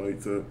how that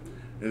lights up.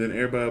 And then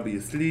everybody will be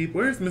asleep.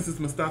 Where's Mrs.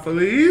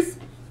 Mustafa-Lees?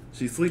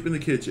 She's asleep in the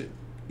kitchen.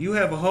 You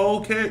have a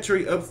whole cat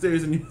tree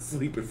upstairs and you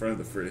sleep in front of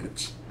the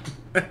fridge.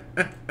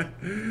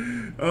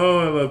 Oh,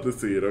 I love to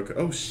see it. Okay.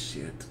 Oh,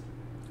 shit.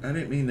 I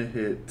didn't mean to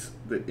hit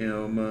the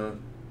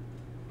M.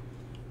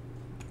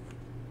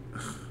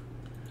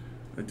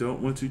 I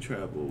don't want to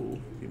travel.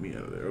 Get me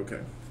out of there.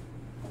 Okay.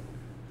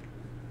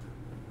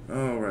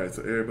 Alright,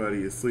 so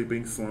everybody is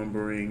sleeping,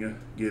 slumbering,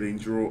 getting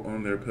drool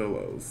on their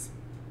pillows.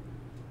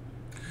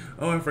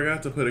 Oh, I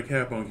forgot to put a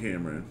cap on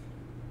Cameron.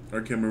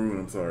 Or Cameroon,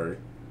 I'm sorry.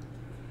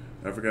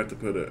 I forgot to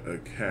put a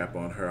cap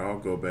on her. I'll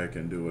go back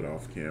and do it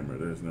off camera.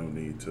 There's no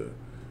need to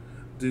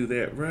do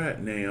that right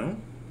now.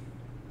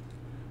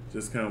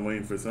 Just kind of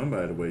waiting for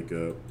somebody to wake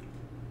up.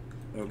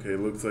 Okay,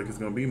 looks like it's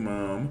going to be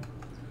Mom.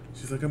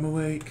 She's like, I'm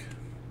awake.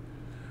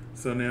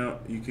 So now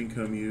you can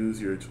come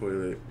use your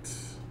toilet.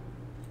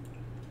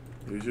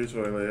 Use your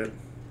toilet.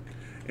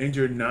 And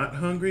you're not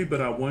hungry,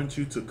 but I want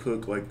you to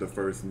cook like the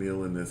first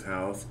meal in this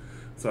house.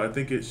 So I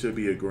think it should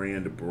be a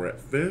grand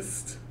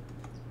breakfast.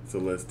 So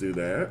let's do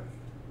that.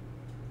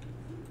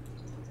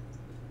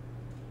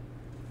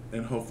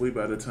 And hopefully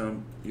by the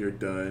time you're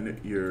done,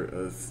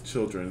 your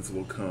children's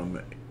will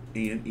come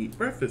and eat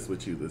breakfast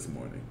with you this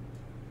morning.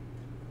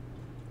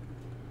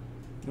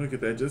 Look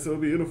at that, just so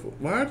beautiful.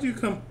 Why did you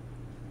come?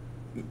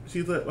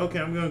 She's like, okay,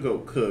 I'm gonna go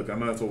cook. I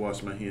might as well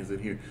wash my hands in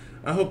here.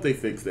 I hope they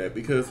fix that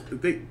because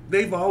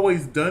they've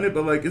always done it,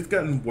 but like it's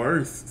gotten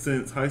worse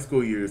since high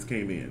school years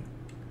came in.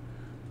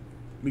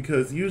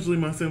 Because usually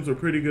my Sims are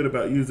pretty good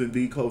about using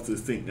the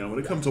closest sink. Now when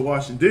it comes to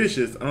washing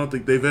dishes, I don't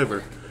think they've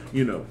ever,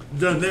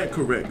 done that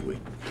correctly.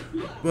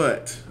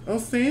 But, oh,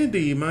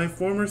 Sandy, my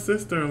former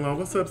sister-in-law.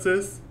 What's up,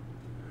 sis?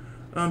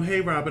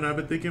 Hey, Robin, I've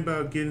been thinking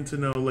about getting to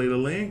know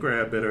Layla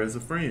Landgrab better as a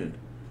friend.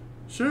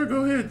 Sure,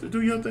 go ahead.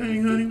 Do your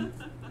thing, honey.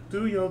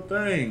 Do your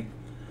thing.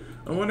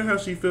 I wonder how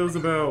she feels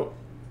about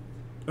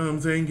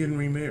Zane getting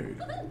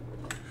remarried.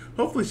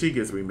 Hopefully she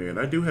gets remarried.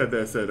 I do have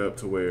that set up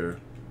to where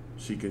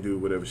she can do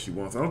whatever she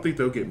wants. I don't think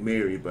they'll get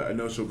married, but I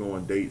know she'll go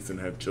on dates and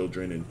have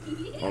children and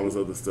all this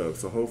other stuff.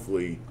 So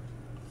hopefully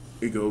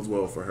it goes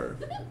well for her.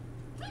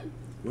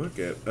 Look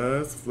at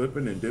us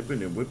flipping and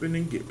dipping and whipping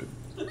and gipping.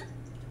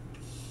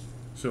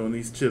 Showing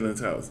these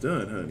chillins how it's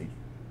done, honey.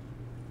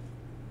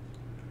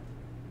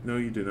 No,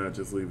 you did not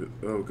just leave it.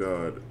 Oh,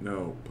 God.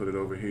 No. Put it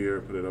over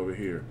here. Put it over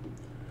here.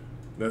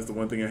 That's the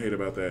one thing I hate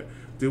about that.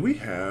 Do we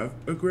have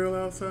a grill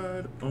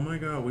outside? Oh, my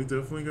God. We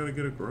definitely got to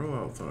get a grill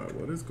outside.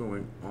 What is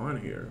going on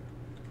here?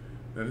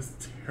 That is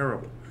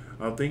terrible.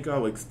 I think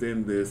I'll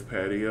extend this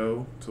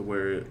patio to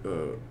where it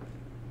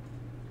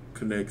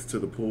connects to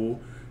the pool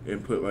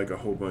and put like a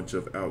whole bunch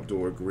of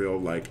outdoor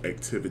grill-like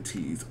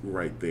activities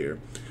right there.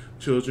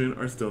 Children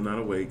are still not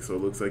awake, so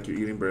it looks like you're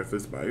eating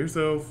breakfast by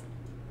yourself.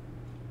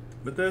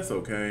 But that's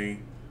okay.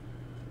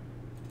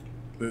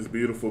 This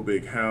beautiful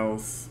big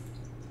house.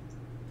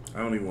 I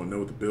don't even want to know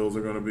what the bills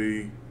are going to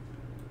be.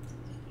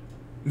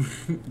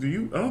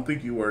 I don't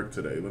think you work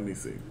today. Let me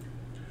see.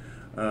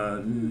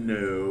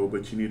 No,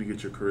 but you need to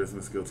get your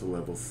charisma skill to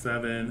level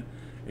 7.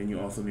 And you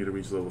also need to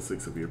reach level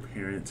 6 of your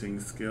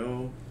parenting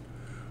skill.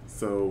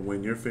 So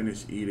when you're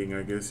finished eating,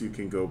 I guess you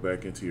can go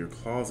back into your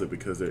closet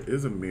because there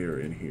is a mirror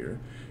in here.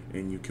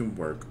 And you can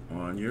work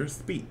on your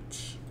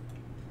speech.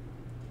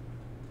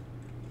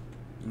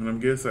 And I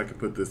guess I could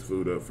put this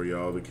food up for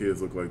y'all. The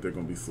kids look like they're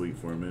going to be asleep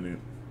for a minute.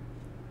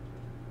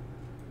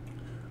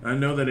 I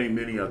know that ain't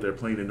many out there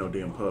playing in no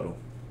damn puddle.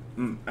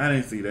 I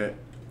didn't see that.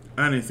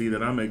 I didn't see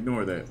that. I'm going to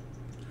ignore that.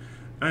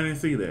 I didn't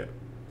see that.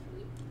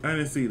 I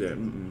didn't see that.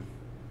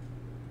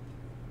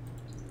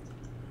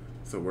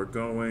 So we're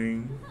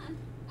going.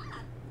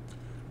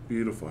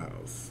 Beautiful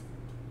house.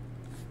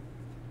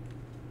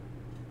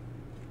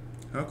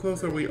 How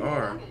close are we?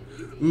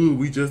 Ooh,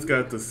 we just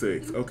got to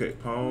 6. Okay,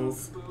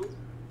 pause.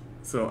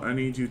 So I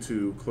need you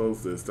to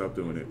close this. Stop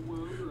doing it.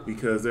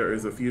 Because there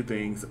is a few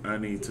things I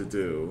need to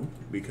do.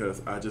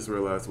 Because I just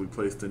realized we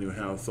placed a new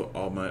house, so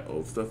all my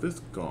old stuff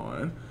is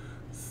gone.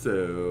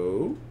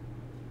 So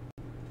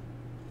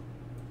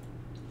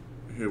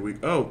here we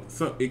go.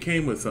 So it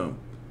came with some.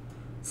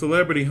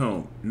 Celebrity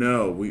home.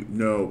 No,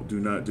 do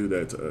not do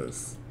that to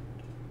us.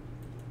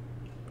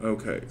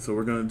 Okay, so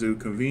we're gonna do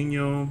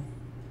convenio.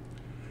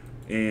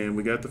 And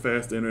we got the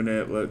fast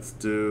internet. Let's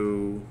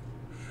do.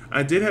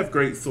 I did have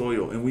great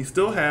soil, and we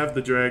still have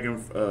the dragon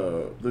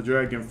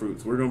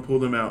fruits. We're gonna pull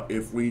them out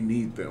if we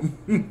need them.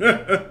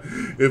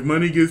 If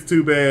money gets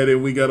too bad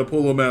and we gotta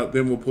pull them out,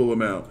 then we'll pull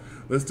them out.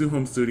 Let's do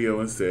home studio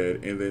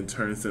instead, and then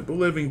turn simple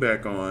living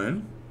back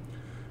on.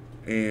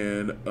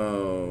 And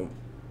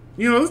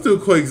let's do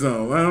Quake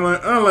Zone.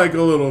 I like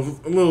a little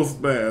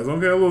spaz.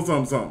 Okay, a little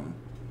something.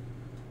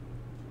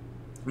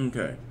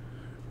 Okay.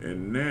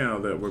 And now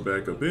that we're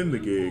back up in the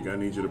gig, I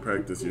need you to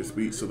practice your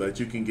speech so that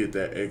you can get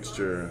that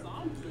extra.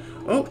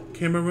 Oh,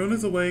 Cameroon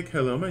is awake.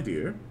 Hello, my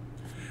dear.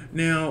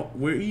 Now,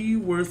 we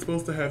were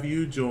supposed to have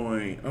you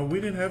join. Oh, we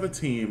didn't have a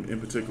team in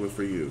particular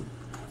for you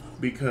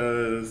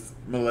because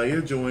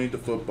Malaya joined the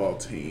football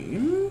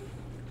team.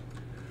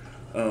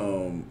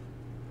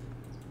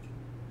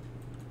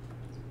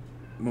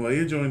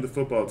 Malaya joined the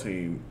football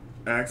team.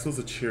 Axel's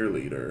a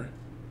cheerleader.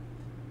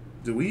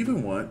 Do we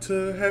even want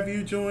to have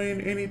you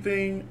join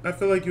anything? I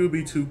feel like you would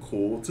be too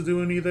cool to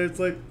do any of that. It's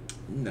like,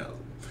 no.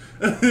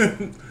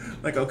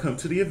 Like, I'll come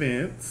to the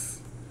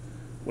events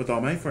with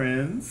all my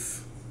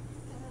friends.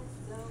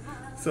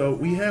 So,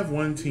 we have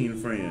one teen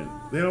friend.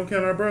 They don't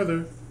count our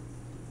brother.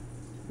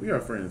 We are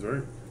friends,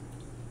 right?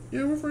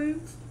 Yeah, we're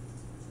friends.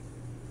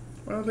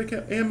 Why don't they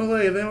count? And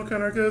Malay, they don't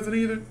count our cousin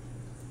either.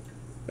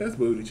 That's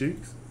booty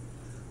cheeks.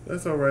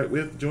 That's alright. We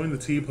have to join the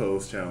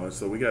T-pose challenge,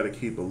 so we got to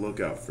keep a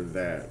lookout for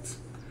that.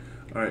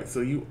 Alright,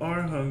 so you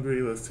are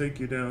hungry. Let's take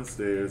you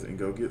downstairs and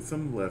go get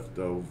some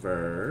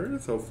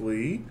leftovers.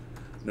 Hopefully.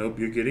 Nope,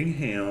 you're getting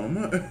ham.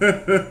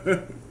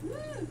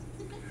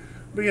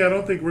 But yeah, I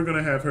don't think we're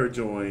going to have her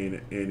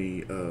join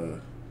any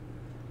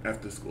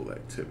after-school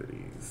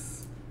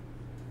activities.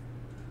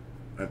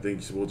 I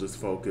think we'll just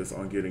focus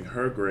on getting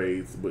her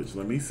grades, which,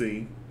 let me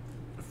see.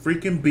 A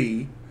freaking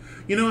B.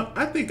 You know what?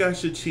 I think I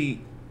should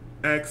cheat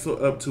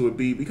Axel up to a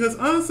B, because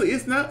honestly,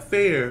 it's not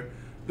fair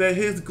that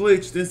his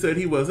glitched and said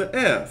he was an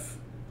F.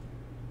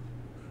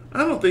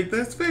 I don't think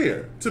that's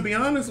fair, to be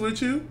honest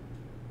with you.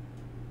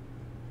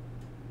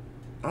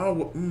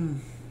 Let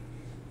me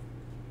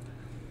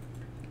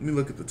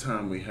look at the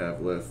time we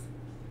have left.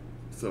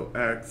 So,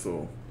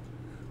 Axel.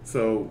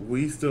 So,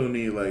 we still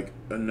need like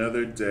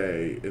another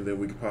day, and then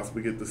we could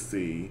possibly get to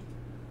C,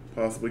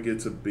 possibly get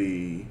to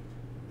B.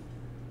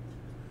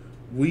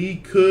 We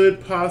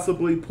could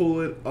possibly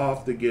pull it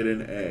off to get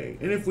an A.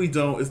 And if we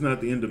don't, it's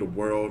not the end of the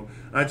world.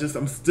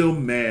 I'm still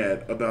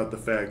mad about the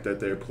fact that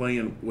they're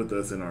playing with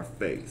us in our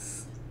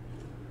face.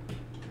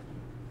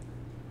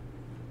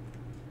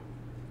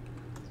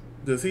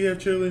 Does he have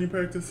cheerleading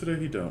practice today?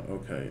 He don't.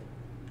 Okay.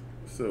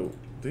 So,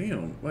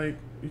 damn. Like,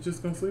 you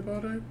just gonna sleep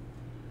all day?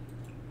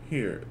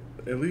 Here.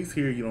 At least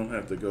here you don't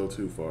have to go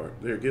too far.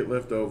 There, get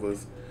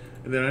leftovers.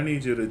 And then I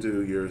need you to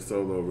do your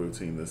solo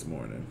routine this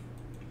morning.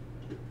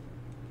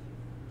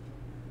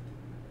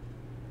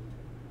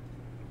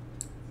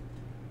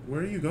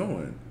 Where are you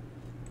going?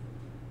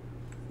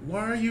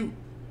 Why are you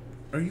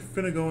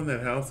finna go in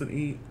that house and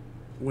eat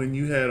when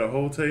you had a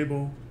whole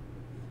table?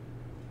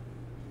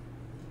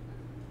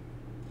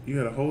 You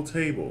had a whole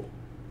table.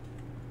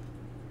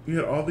 You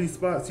had all these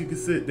spots you could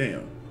sit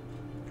down.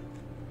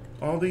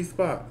 All these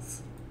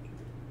spots.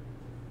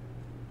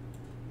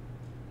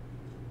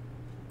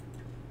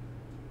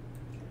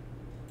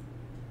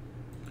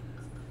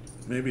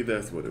 Maybe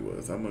that's what it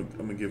was. I'm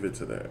gonna give it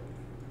to that.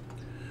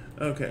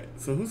 Okay,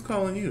 so who's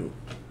calling you?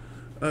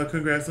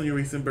 Congrats on your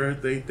recent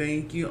birthday.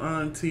 Thank you,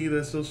 Auntie.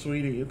 That's so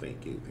sweet of you.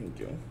 Thank you. Thank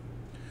you.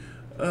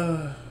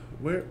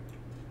 Where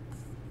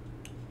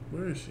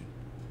is she?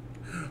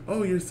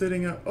 Oh, you're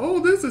sitting out. Oh,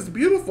 this is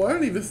beautiful. I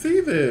didn't even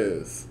see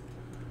this.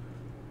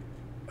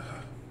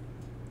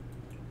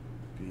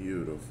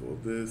 Beautiful.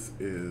 This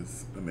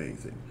is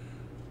amazing.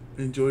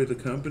 Enjoy the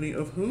company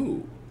of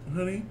who,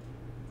 honey?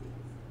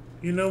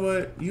 You know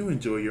what? You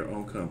enjoy your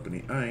own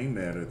company. I ain't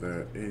mad at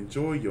that.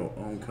 Enjoy your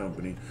own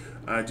company.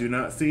 I do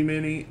not see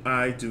many.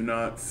 I do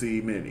not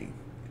see many.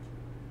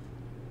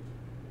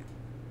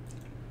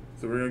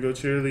 So we're going to go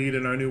cheerlead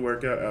in our new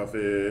workout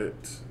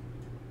outfit.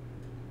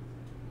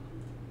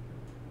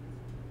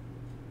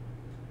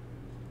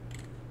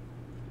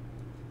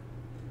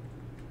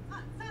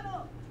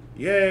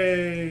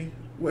 Yay.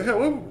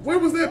 Where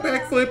was that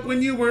backflip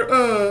when you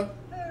were,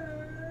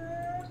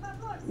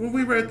 when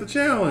we were at the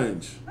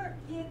challenge?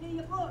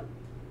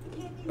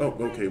 Oh,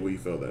 okay, well, you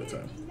fell that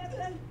time.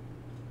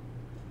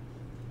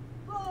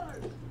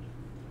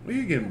 Well,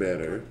 you're getting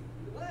better.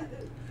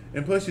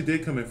 And plus, you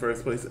did come in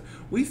first place.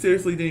 We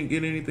seriously didn't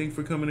get anything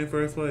for coming in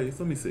first place.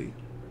 Let me see.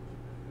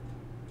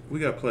 We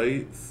got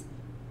plates.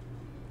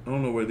 I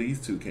don't know where these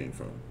two came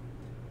from.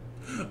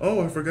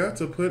 Oh, I forgot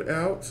to put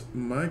out.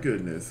 My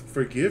goodness.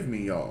 Forgive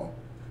me, y'all.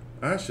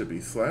 I should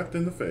be slapped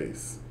in the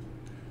face.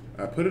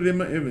 I put it in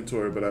my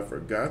inventory, but I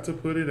forgot to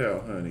put it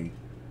out, honey.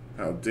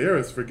 How dare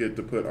us forget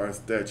to put our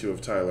statue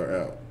of Tyler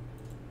out.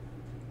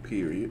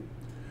 Period.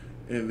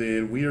 And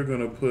then we are going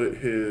to put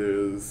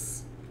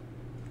his,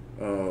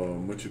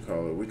 what you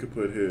call it? We could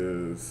put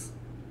his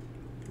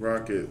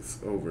rockets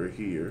over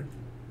here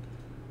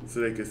so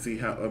they can see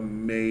how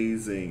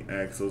amazing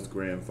Axel's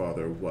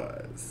grandfather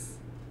was.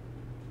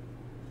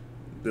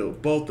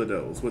 Built both of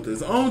those with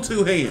his own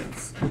two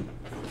hands.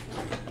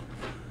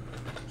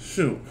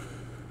 Shoot.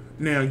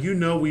 Now, you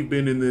know we've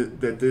been in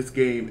that this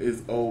game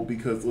is old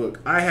because,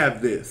 look, I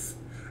have this.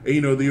 And,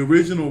 you know, the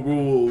original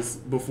rules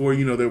before,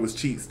 you know, there was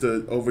cheats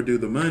to overdo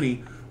the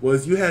money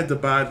was you had to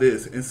buy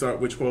this and start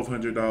with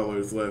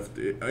 $1,200 left,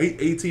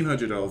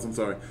 $1,800, I'm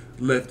sorry,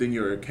 left in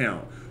your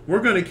account.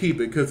 We're going to keep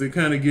it because it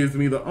kind of gives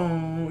me the,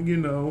 oh, you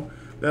know,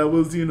 that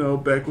was, you know,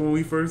 back when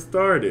we first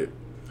started.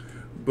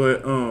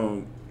 But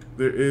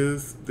there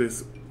is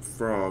this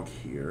frog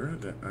here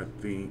that I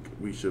think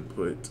we should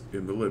put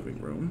in the living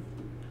room.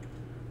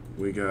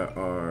 We got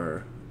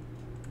our,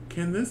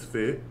 can this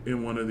fit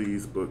in one of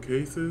these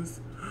bookcases?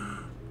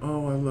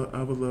 Oh,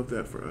 I would love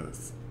that for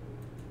us.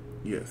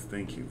 Yes,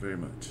 thank you very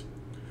much.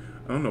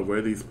 I don't know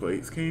where these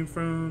plates came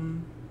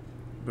from.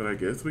 But I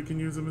guess we can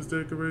use them as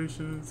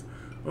decorations.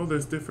 Oh,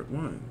 there's different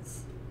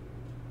ones.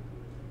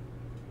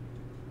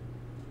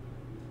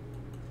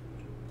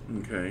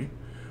 Okay.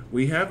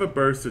 We have a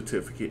birth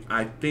certificate.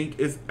 I think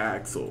it's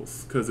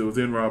Axel's because it was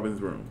in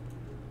Robin's room.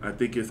 I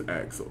think it's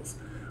Axel's.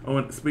 Oh,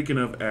 and speaking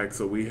of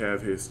Axel, we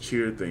have his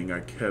cheer thing.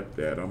 I kept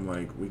that. I'm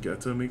like, we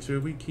got to make sure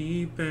we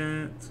keep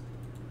that.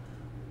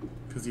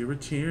 Because you're a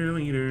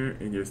cheerleader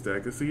in your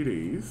stack of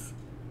CDs.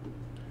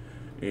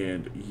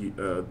 And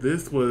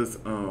this was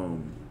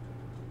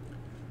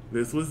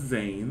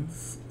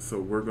Zane's. So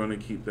we're going to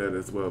keep that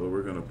as well.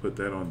 We're going to put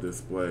that on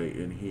display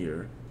in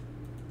here.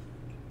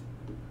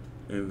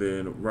 And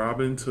then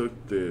Robin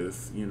took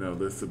this. You know,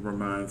 this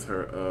reminds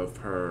her of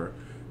her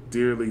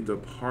dearly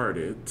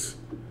departed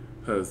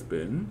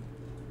husband.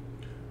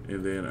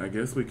 And then I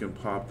guess we can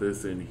pop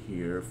this in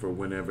here for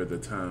whenever the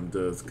time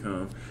does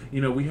come.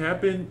 You know, we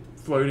have been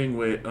flirting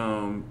with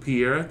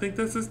Pierre, I think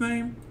that's his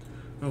name.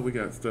 Oh, we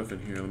got stuff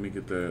in here. Let me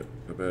get that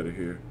up out of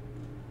here.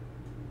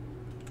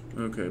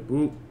 Okay,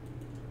 boop.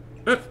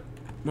 Well,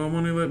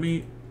 won't it let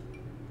me?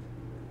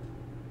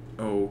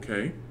 Oh,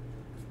 okay.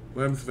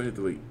 What happens if I hit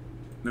delete?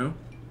 No?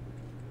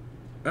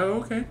 Oh,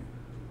 okay.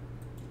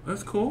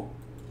 That's cool.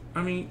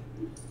 I mean,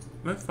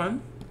 that's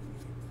fun.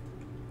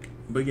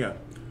 But yeah.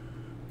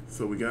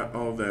 So we got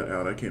all that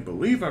out. I can't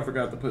believe I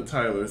forgot to put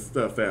Tyler's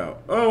stuff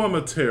out. Oh, I'm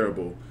a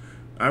terrible.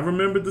 I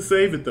remembered to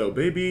save it though.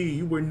 Baby,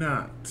 you were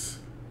not.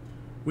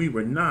 We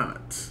were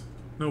not.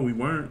 No, we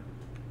weren't.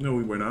 No,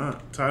 we were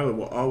not. Tyler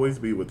will always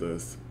be with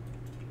us.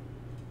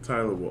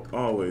 Tyler will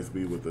always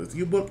be with us.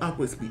 You will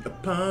always be a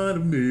part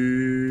of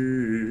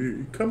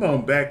me. Come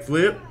on,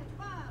 backflip.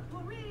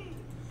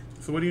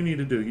 So what do you need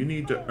to do? You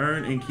need to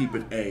earn and keep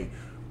an A.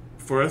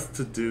 For us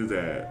to do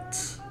that,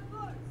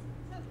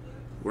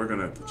 we're going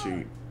to have to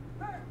cheat.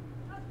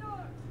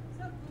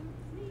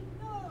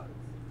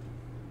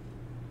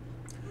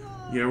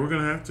 Yeah, we're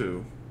going to have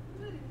to.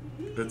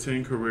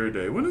 Attend career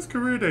day. When is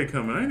career day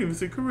coming? I didn't even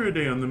see career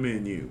day on the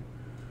menu.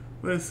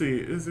 Let's see.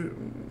 Is it...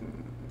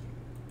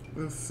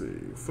 Let's see.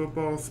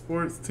 Football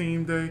sports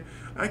team day.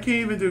 I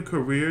can't even do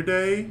career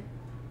day.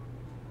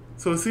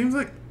 So it seems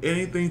like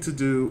anything to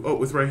do...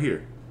 Oh, it's right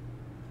here.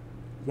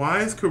 Why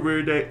is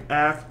career day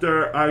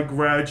after I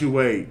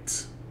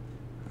graduate?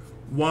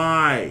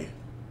 Why?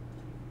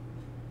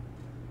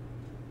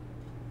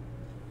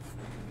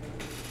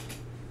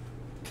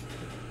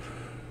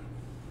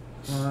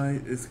 Why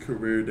is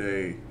career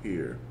day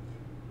here?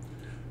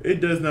 It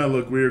does not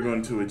look we're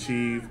going to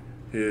achieve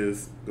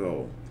his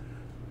goal.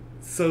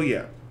 So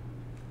yeah,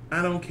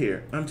 I don't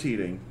care. I'm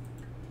cheating.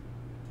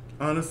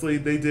 Honestly,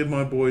 they did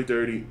my boy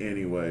dirty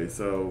anyway,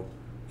 so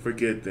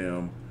forget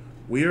them.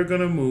 We are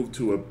going to move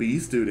to a B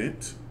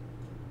student.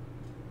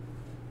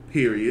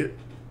 Period.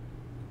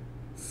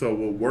 So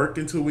we'll work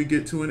until we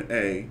get to an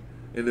A,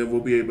 and then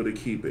we'll be able to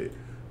keep it.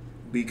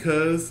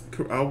 Because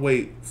I'll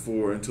wait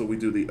for until we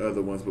do the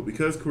other ones, but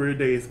because career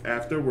day is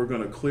after, we're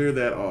going to clear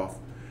that off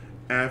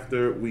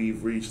after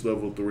we've reached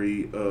level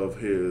 3 of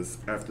his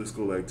after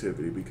school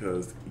activity,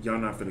 because y'all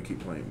not finna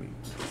keep playing me.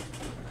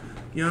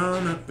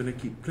 Y'all not finna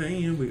keep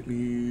playing with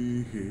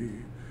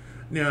me.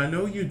 Now I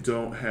know you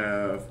don't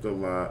have the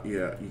live,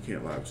 yeah, you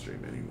can't live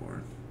stream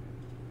anymore.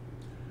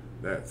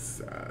 That's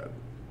sad.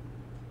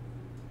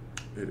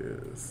 It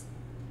is.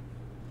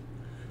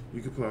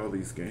 You can play all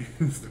these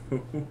games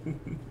though.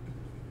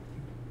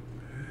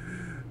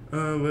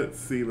 Let's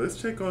see.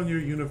 Let's check on your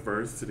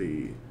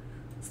university.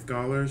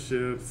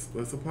 Scholarships.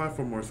 Let's apply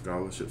for more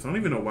scholarships. I don't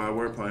even know why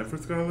we're applying for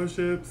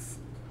scholarships.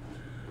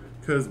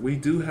 Because we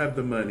do have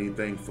the money,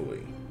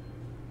 thankfully.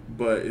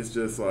 But it's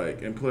just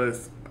like, and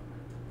plus,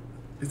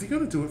 is he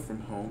going to do it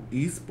from home?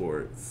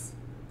 Esports.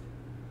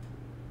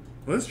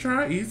 Let's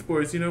try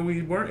esports. You know,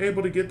 we weren't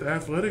able to get the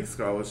athletic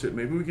scholarship.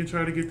 Maybe we can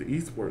try to get the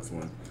esports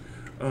one.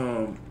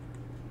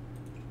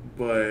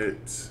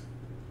 But...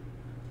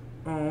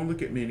 Oh,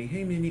 look at Minnie.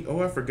 Hey, Minnie.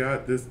 Oh, I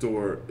forgot this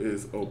door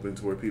is open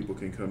to where people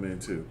can come in,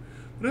 too.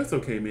 But that's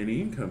okay, Minnie.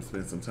 You can come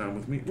spend some time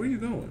with me. Where are you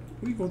going?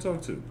 Who are you going to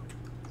talk to?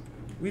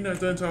 We not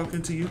done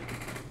talking to you.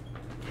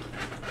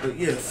 But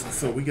yes,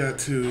 so we got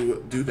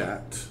to do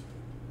that.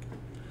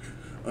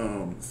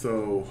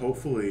 So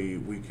hopefully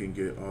we can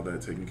get all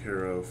that taken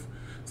care of.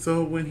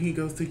 So when he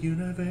goes to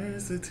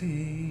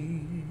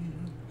university,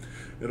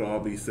 it'll all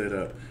be set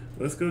up.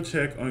 Let's go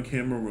check on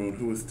Cameroon,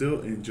 who is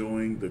still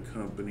enjoying the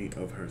company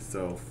of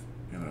herself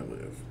and I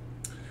live.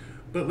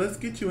 But let's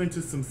get you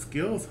into some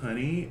skills,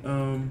 honey.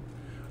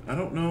 I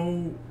don't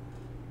know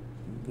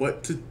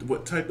what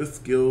type of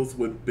skills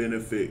would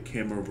benefit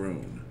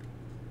Cameroon.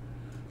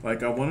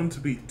 Like, I want him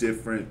to be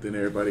different than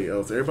everybody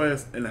else. Everybody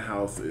else in the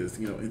house is,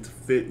 you know, into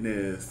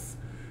fitness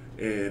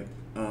and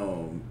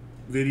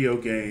video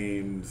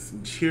games,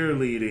 and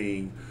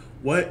cheerleading.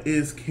 What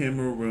is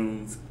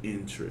Cameroon's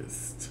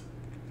interest?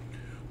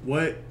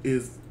 What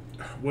is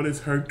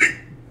her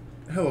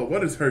hello,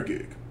 what is her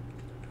gig?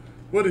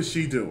 What is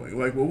she doing?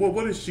 Like, well,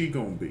 what is she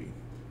gonna be?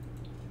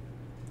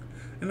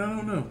 And I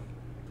don't know.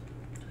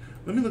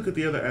 Let me look at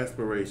the other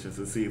aspirations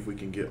and see if we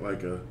can get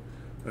like a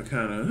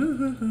kind of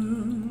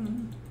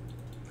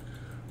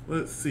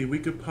Let's see. We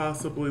could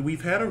possibly...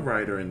 We've had a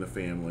writer in the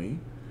family.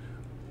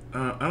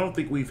 I don't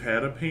think we've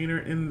had a painter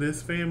in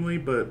this family,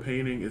 but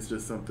painting is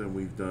just something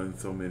we've done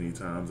so many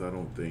times. I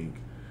don't think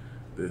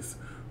this...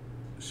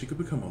 She could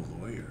become a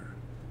lawyer.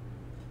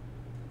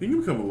 You can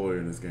become a lawyer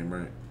in this game,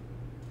 right?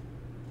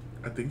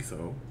 I think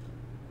so.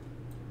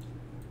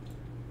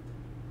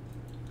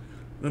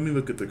 Let me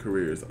look at the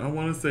careers. I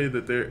want to say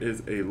that there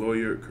is a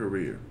lawyer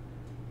career.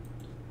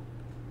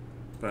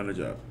 Find a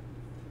job.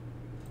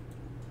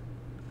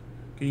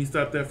 Can you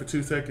stop that for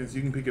 2 seconds?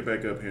 You can pick it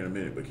back up here in a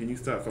minute, but can you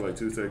stop for like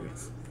 2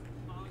 seconds?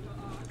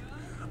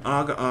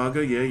 Aga,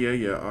 aga,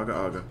 yeah, aga,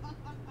 aga.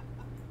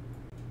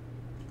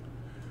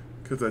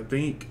 Because I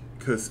think,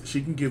 because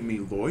she can give me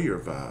lawyer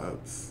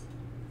vibes.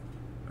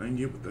 I can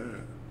get with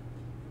that.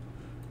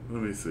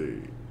 Let me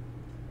see.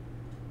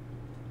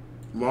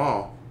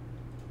 Law.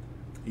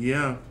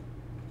 Yeah.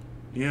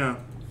 Yeah.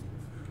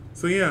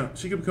 So yeah,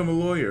 she could become a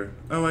lawyer.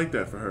 I like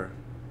that for her.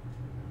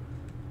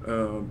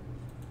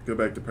 Go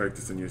back to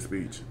practicing your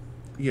speech.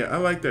 Yeah, I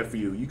like that for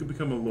you. You could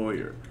become a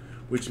lawyer,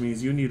 which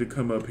means you need to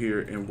come up here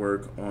and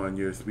work on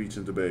your speech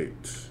and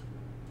debate.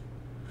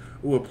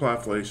 Ooh, apply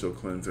facial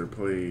cleanser,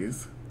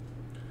 please.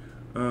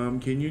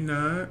 Can you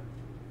not?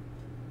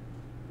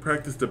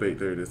 Practice debate.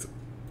 There it is.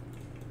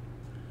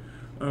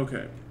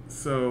 Okay,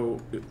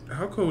 so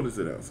how cold is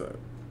it outside?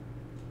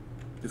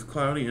 It's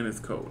cloudy and it's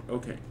cold.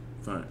 Okay,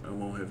 fine. I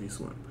won't have you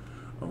swim.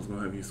 I was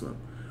gonna have you swim.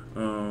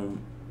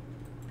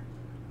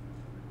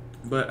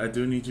 But I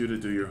do need you to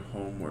do your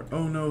homework.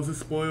 Oh no, is it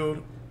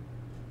spoiled?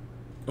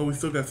 Oh, we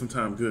still got some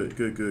time. Good,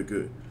 good, good,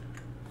 good.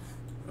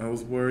 I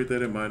was worried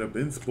that it might have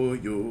been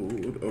spoiled.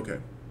 Okay.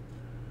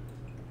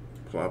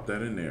 Plop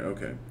that in there.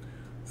 Okay.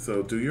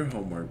 So do your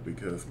homework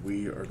because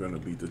we are going to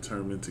be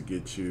determined to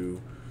get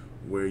you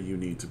where you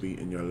need to be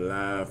in your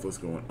life. What's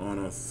going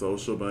on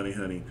social, bunny,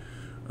 honey?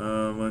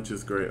 Lunch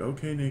is great.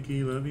 Okay,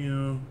 Nikki, love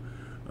you.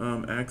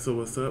 Axel,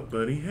 what's up,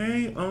 buddy?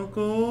 Hey,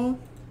 Uncle.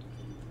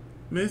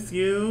 Miss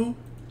you.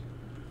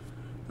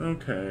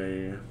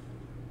 Okay.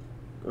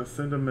 Let's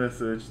send a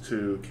message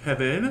to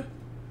Kevin.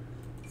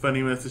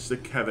 Funny message to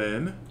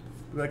Kevin.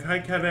 Be like, hi,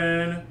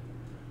 Kevin.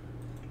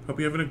 Hope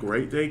you're having a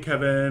great day,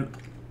 Kevin.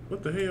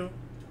 What the hell?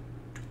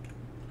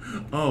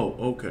 Oh,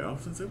 okay. I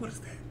was gonna say, what is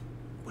that?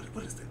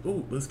 What is that?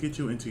 Oh, let's get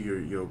you into your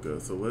yoga.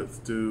 So let's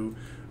do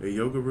a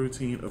yoga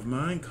routine of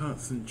mind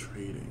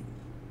concentrating.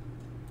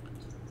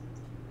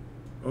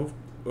 Oh,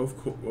 of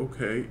course.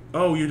 Okay.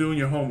 Oh, you're doing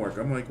your homework.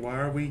 I'm like, why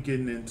are we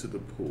getting into the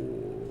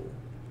pool?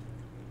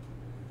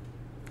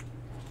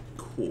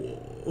 Cool.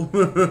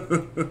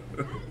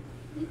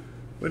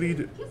 What do you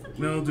do?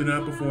 No, do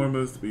not perform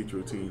a speech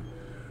routine.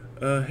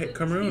 Hey,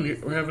 Cameroon,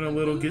 we're having a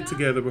little get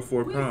together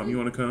before prom. You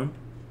want to come?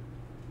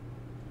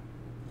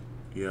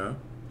 Yeah,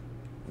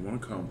 I want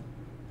to come.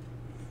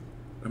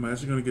 Am I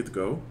actually going to get to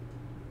go?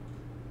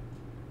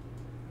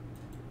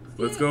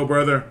 Let's go,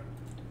 brother.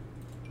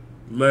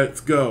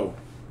 Let's go.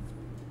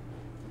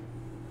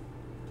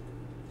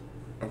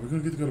 Are we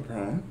going to get to go to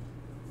prom?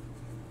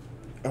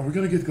 Are we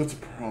going to get to go to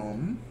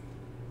prom?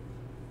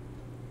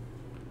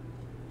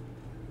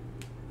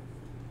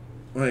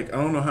 Like,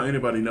 I don't know how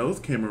anybody knows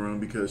Cameroon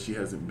because she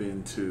hasn't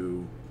been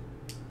to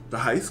the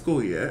high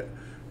school yet.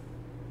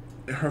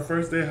 Her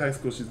first day of high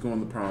school, she's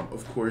going to prom.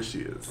 Of course she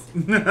is.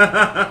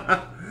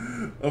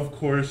 Of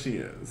course she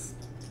is.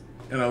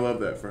 And I love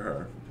that for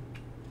her.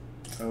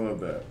 I love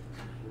that.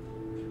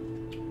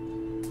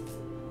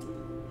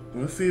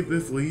 Let's see if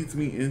this leads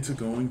me into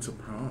going to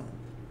prom.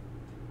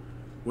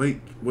 Wait,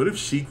 what if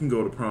she can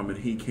go to prom and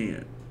he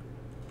can't?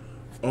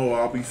 Oh,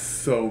 I'll be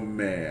so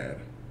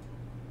mad.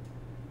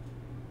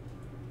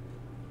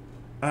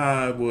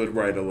 I would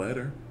write a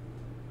letter.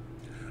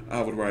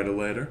 I would write a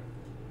letter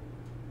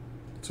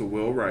to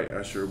Will Wright.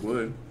 I sure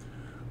would.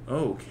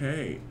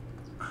 Okay.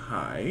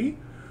 Hi.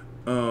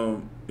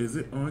 Is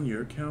it on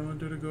your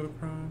calendar to go to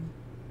prom?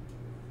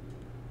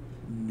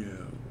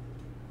 No.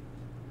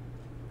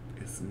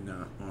 It's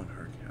not on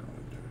her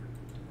calendar.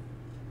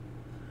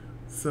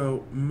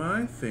 So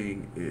my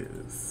thing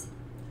is,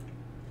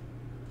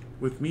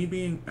 with me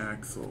being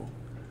Axel,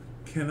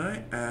 can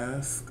I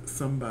ask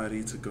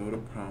somebody to go to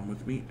prom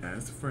with me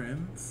as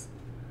friends?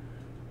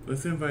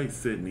 Let's invite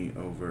Sydney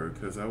over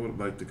because I would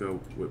like to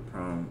go with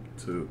prom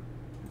too.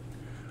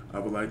 I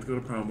would like to go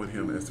to prom with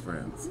him as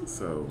friends.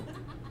 So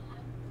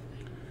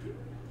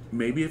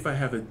maybe if I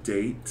have a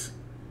date,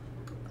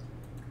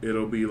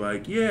 it'll be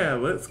like, yeah,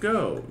 let's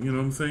go. You know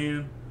what I'm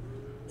saying?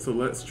 So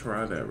let's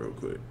try that real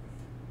quick.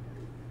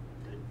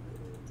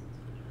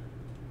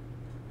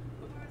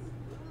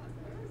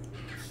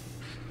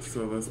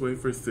 So let's wait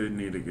for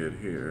Sydney to get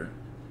here.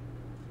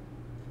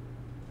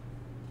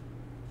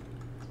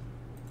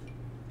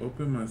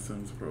 Open my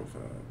son's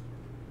profile.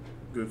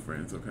 Good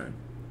friends, okay.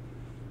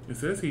 It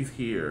says he's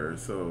here,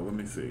 so let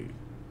me see.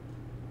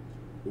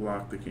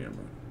 Lock the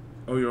camera.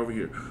 Oh, you're over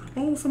here.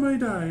 Oh, somebody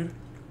died.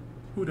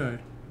 Who died?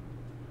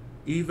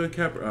 Eva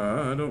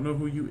Capra. I don't know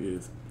who you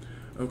is.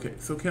 Okay,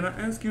 so can I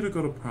ask you to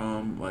go to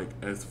prom, like,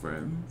 as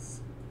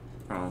friends?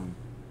 Prom.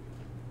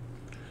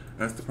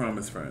 Ask to prom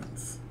as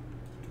friends.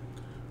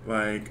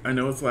 Like, I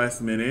know it's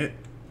last minute,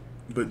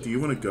 but do you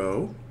want to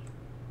go?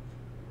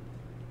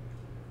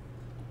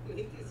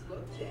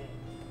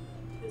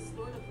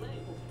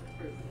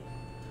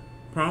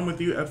 Prom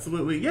with you?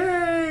 Absolutely.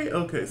 Yay!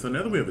 Okay, so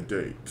now that we have a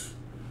date.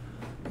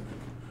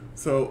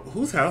 So,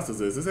 whose house is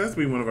this? This has to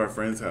be one of our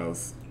friends'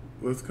 house.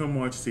 Let's come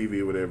watch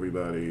TV with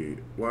everybody.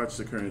 Watch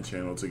the current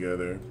channel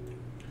together.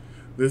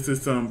 This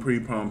is some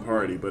pre-prom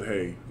party, but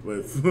hey,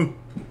 let's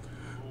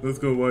let's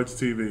go watch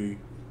TV.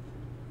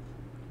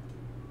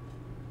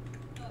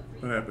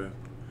 What happened?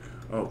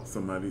 Oh,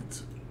 somebody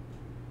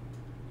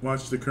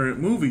watch the current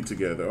movie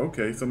together.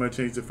 Okay, somebody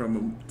changed it from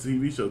a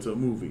TV show to a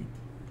movie.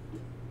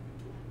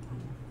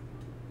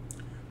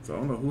 So I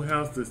don't know who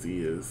house this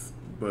is,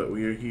 but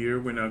we are here.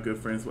 We're now good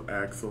friends with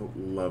Axel.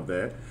 Love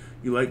that.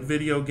 You like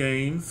video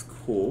games?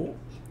 Cool.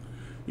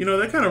 You know,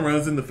 that kind of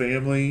runs in the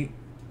family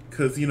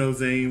because, you know,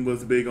 Zane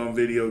was big on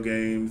video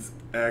games.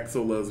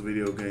 Axel loves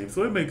video games.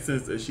 So it makes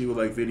sense that she would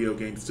like video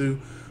games too.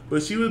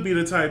 But she would be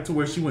the type to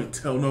where she wouldn't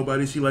tell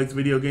nobody she likes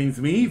video games.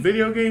 Me?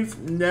 Video games?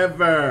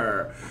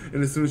 Never.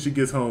 And as soon as she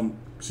gets home,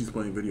 she's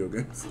playing video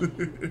games.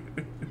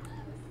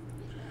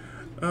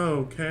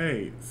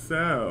 Okay,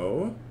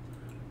 so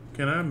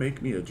can I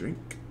make me a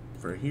drink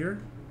for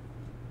here?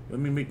 Let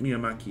me make me a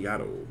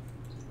macchiato.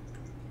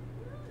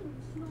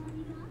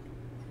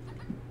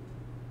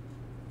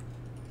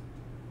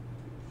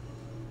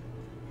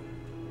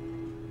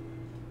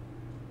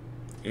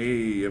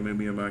 Hey, I made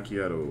me a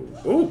macchiato.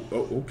 Oh,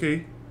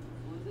 okay.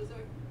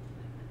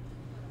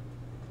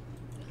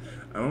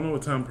 I don't know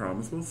what time prom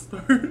is supposed to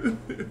start.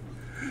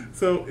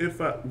 So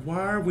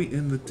why are we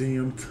in the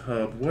damn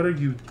tub? What are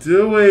you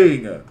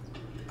doing?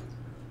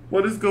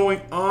 What is going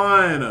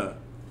on?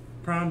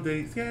 Prom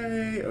dates,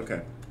 yay.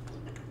 Okay.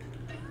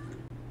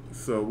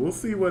 So we'll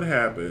see what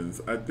happens.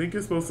 I think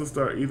it's supposed to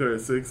start either at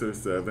 6 or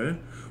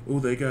 7. Oh,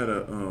 they got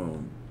a,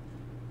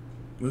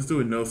 let's do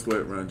a no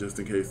sweat run just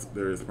in case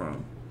there is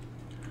prom.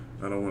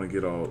 I don't want to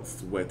get all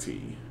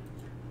sweaty.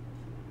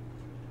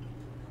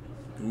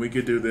 And we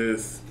could do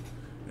this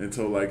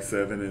until like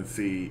 7 and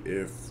see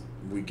if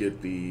we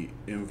get the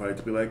invite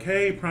to be like,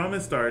 hey, prom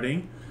is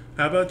starting.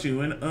 How about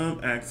you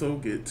and Axel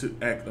get to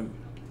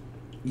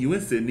you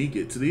and Sydney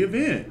get to the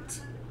event.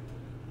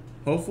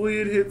 Hopefully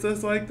it hits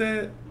us like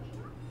that.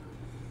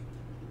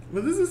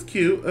 But this is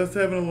cute, us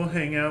having a little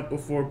hangout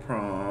before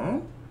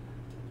prom.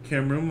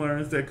 Cameron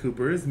learns that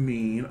Cooper is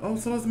mean. Oh,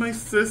 so is my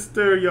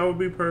sister. Y'all would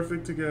be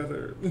perfect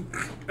together.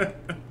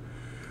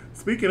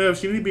 Speaking of,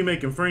 she need to be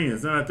making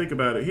friends. Now I think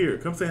about it. Here,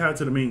 come say hi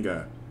to the mean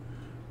guy.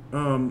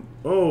 Oh,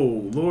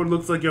 Lord,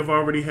 looks like you've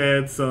already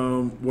had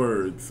some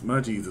words. My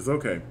Jesus,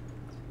 okay.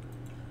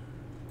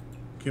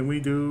 Can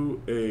we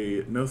do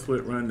a no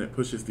sweat run that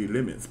pushes the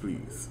limits,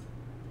 please?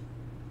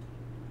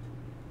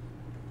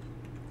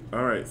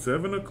 All right,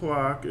 7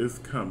 o'clock is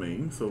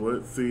coming, so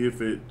let's see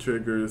if it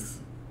triggers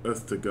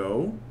us to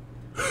go.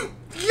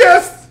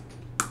 Yes!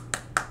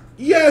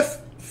 Yes!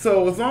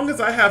 So as long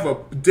as I have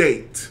a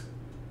date,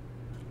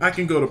 I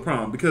can go to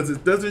prom because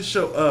it doesn't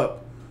show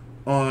up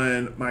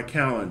on my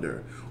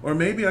calendar. Or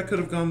maybe I could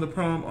have gone to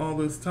prom all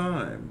this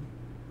time.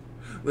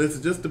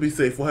 Listen, just to be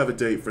safe, we'll have a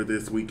date for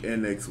this week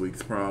and next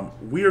week's prom.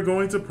 We are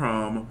going to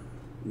prom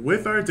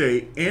with our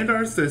date and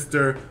our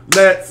sister.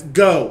 Let's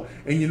go.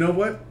 And you know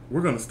what?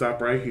 We're going to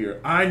stop right here.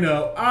 I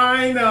know.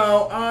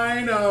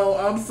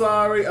 I'm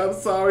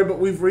sorry, but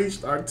we've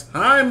reached our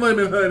time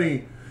limit,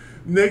 honey.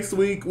 Next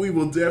week, we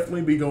will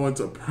definitely be going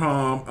to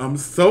prom. I'm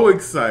so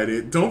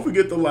excited. Don't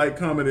forget to like,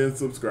 comment, and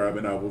subscribe,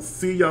 and I will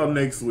see y'all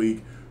next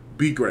week.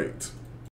 Be great.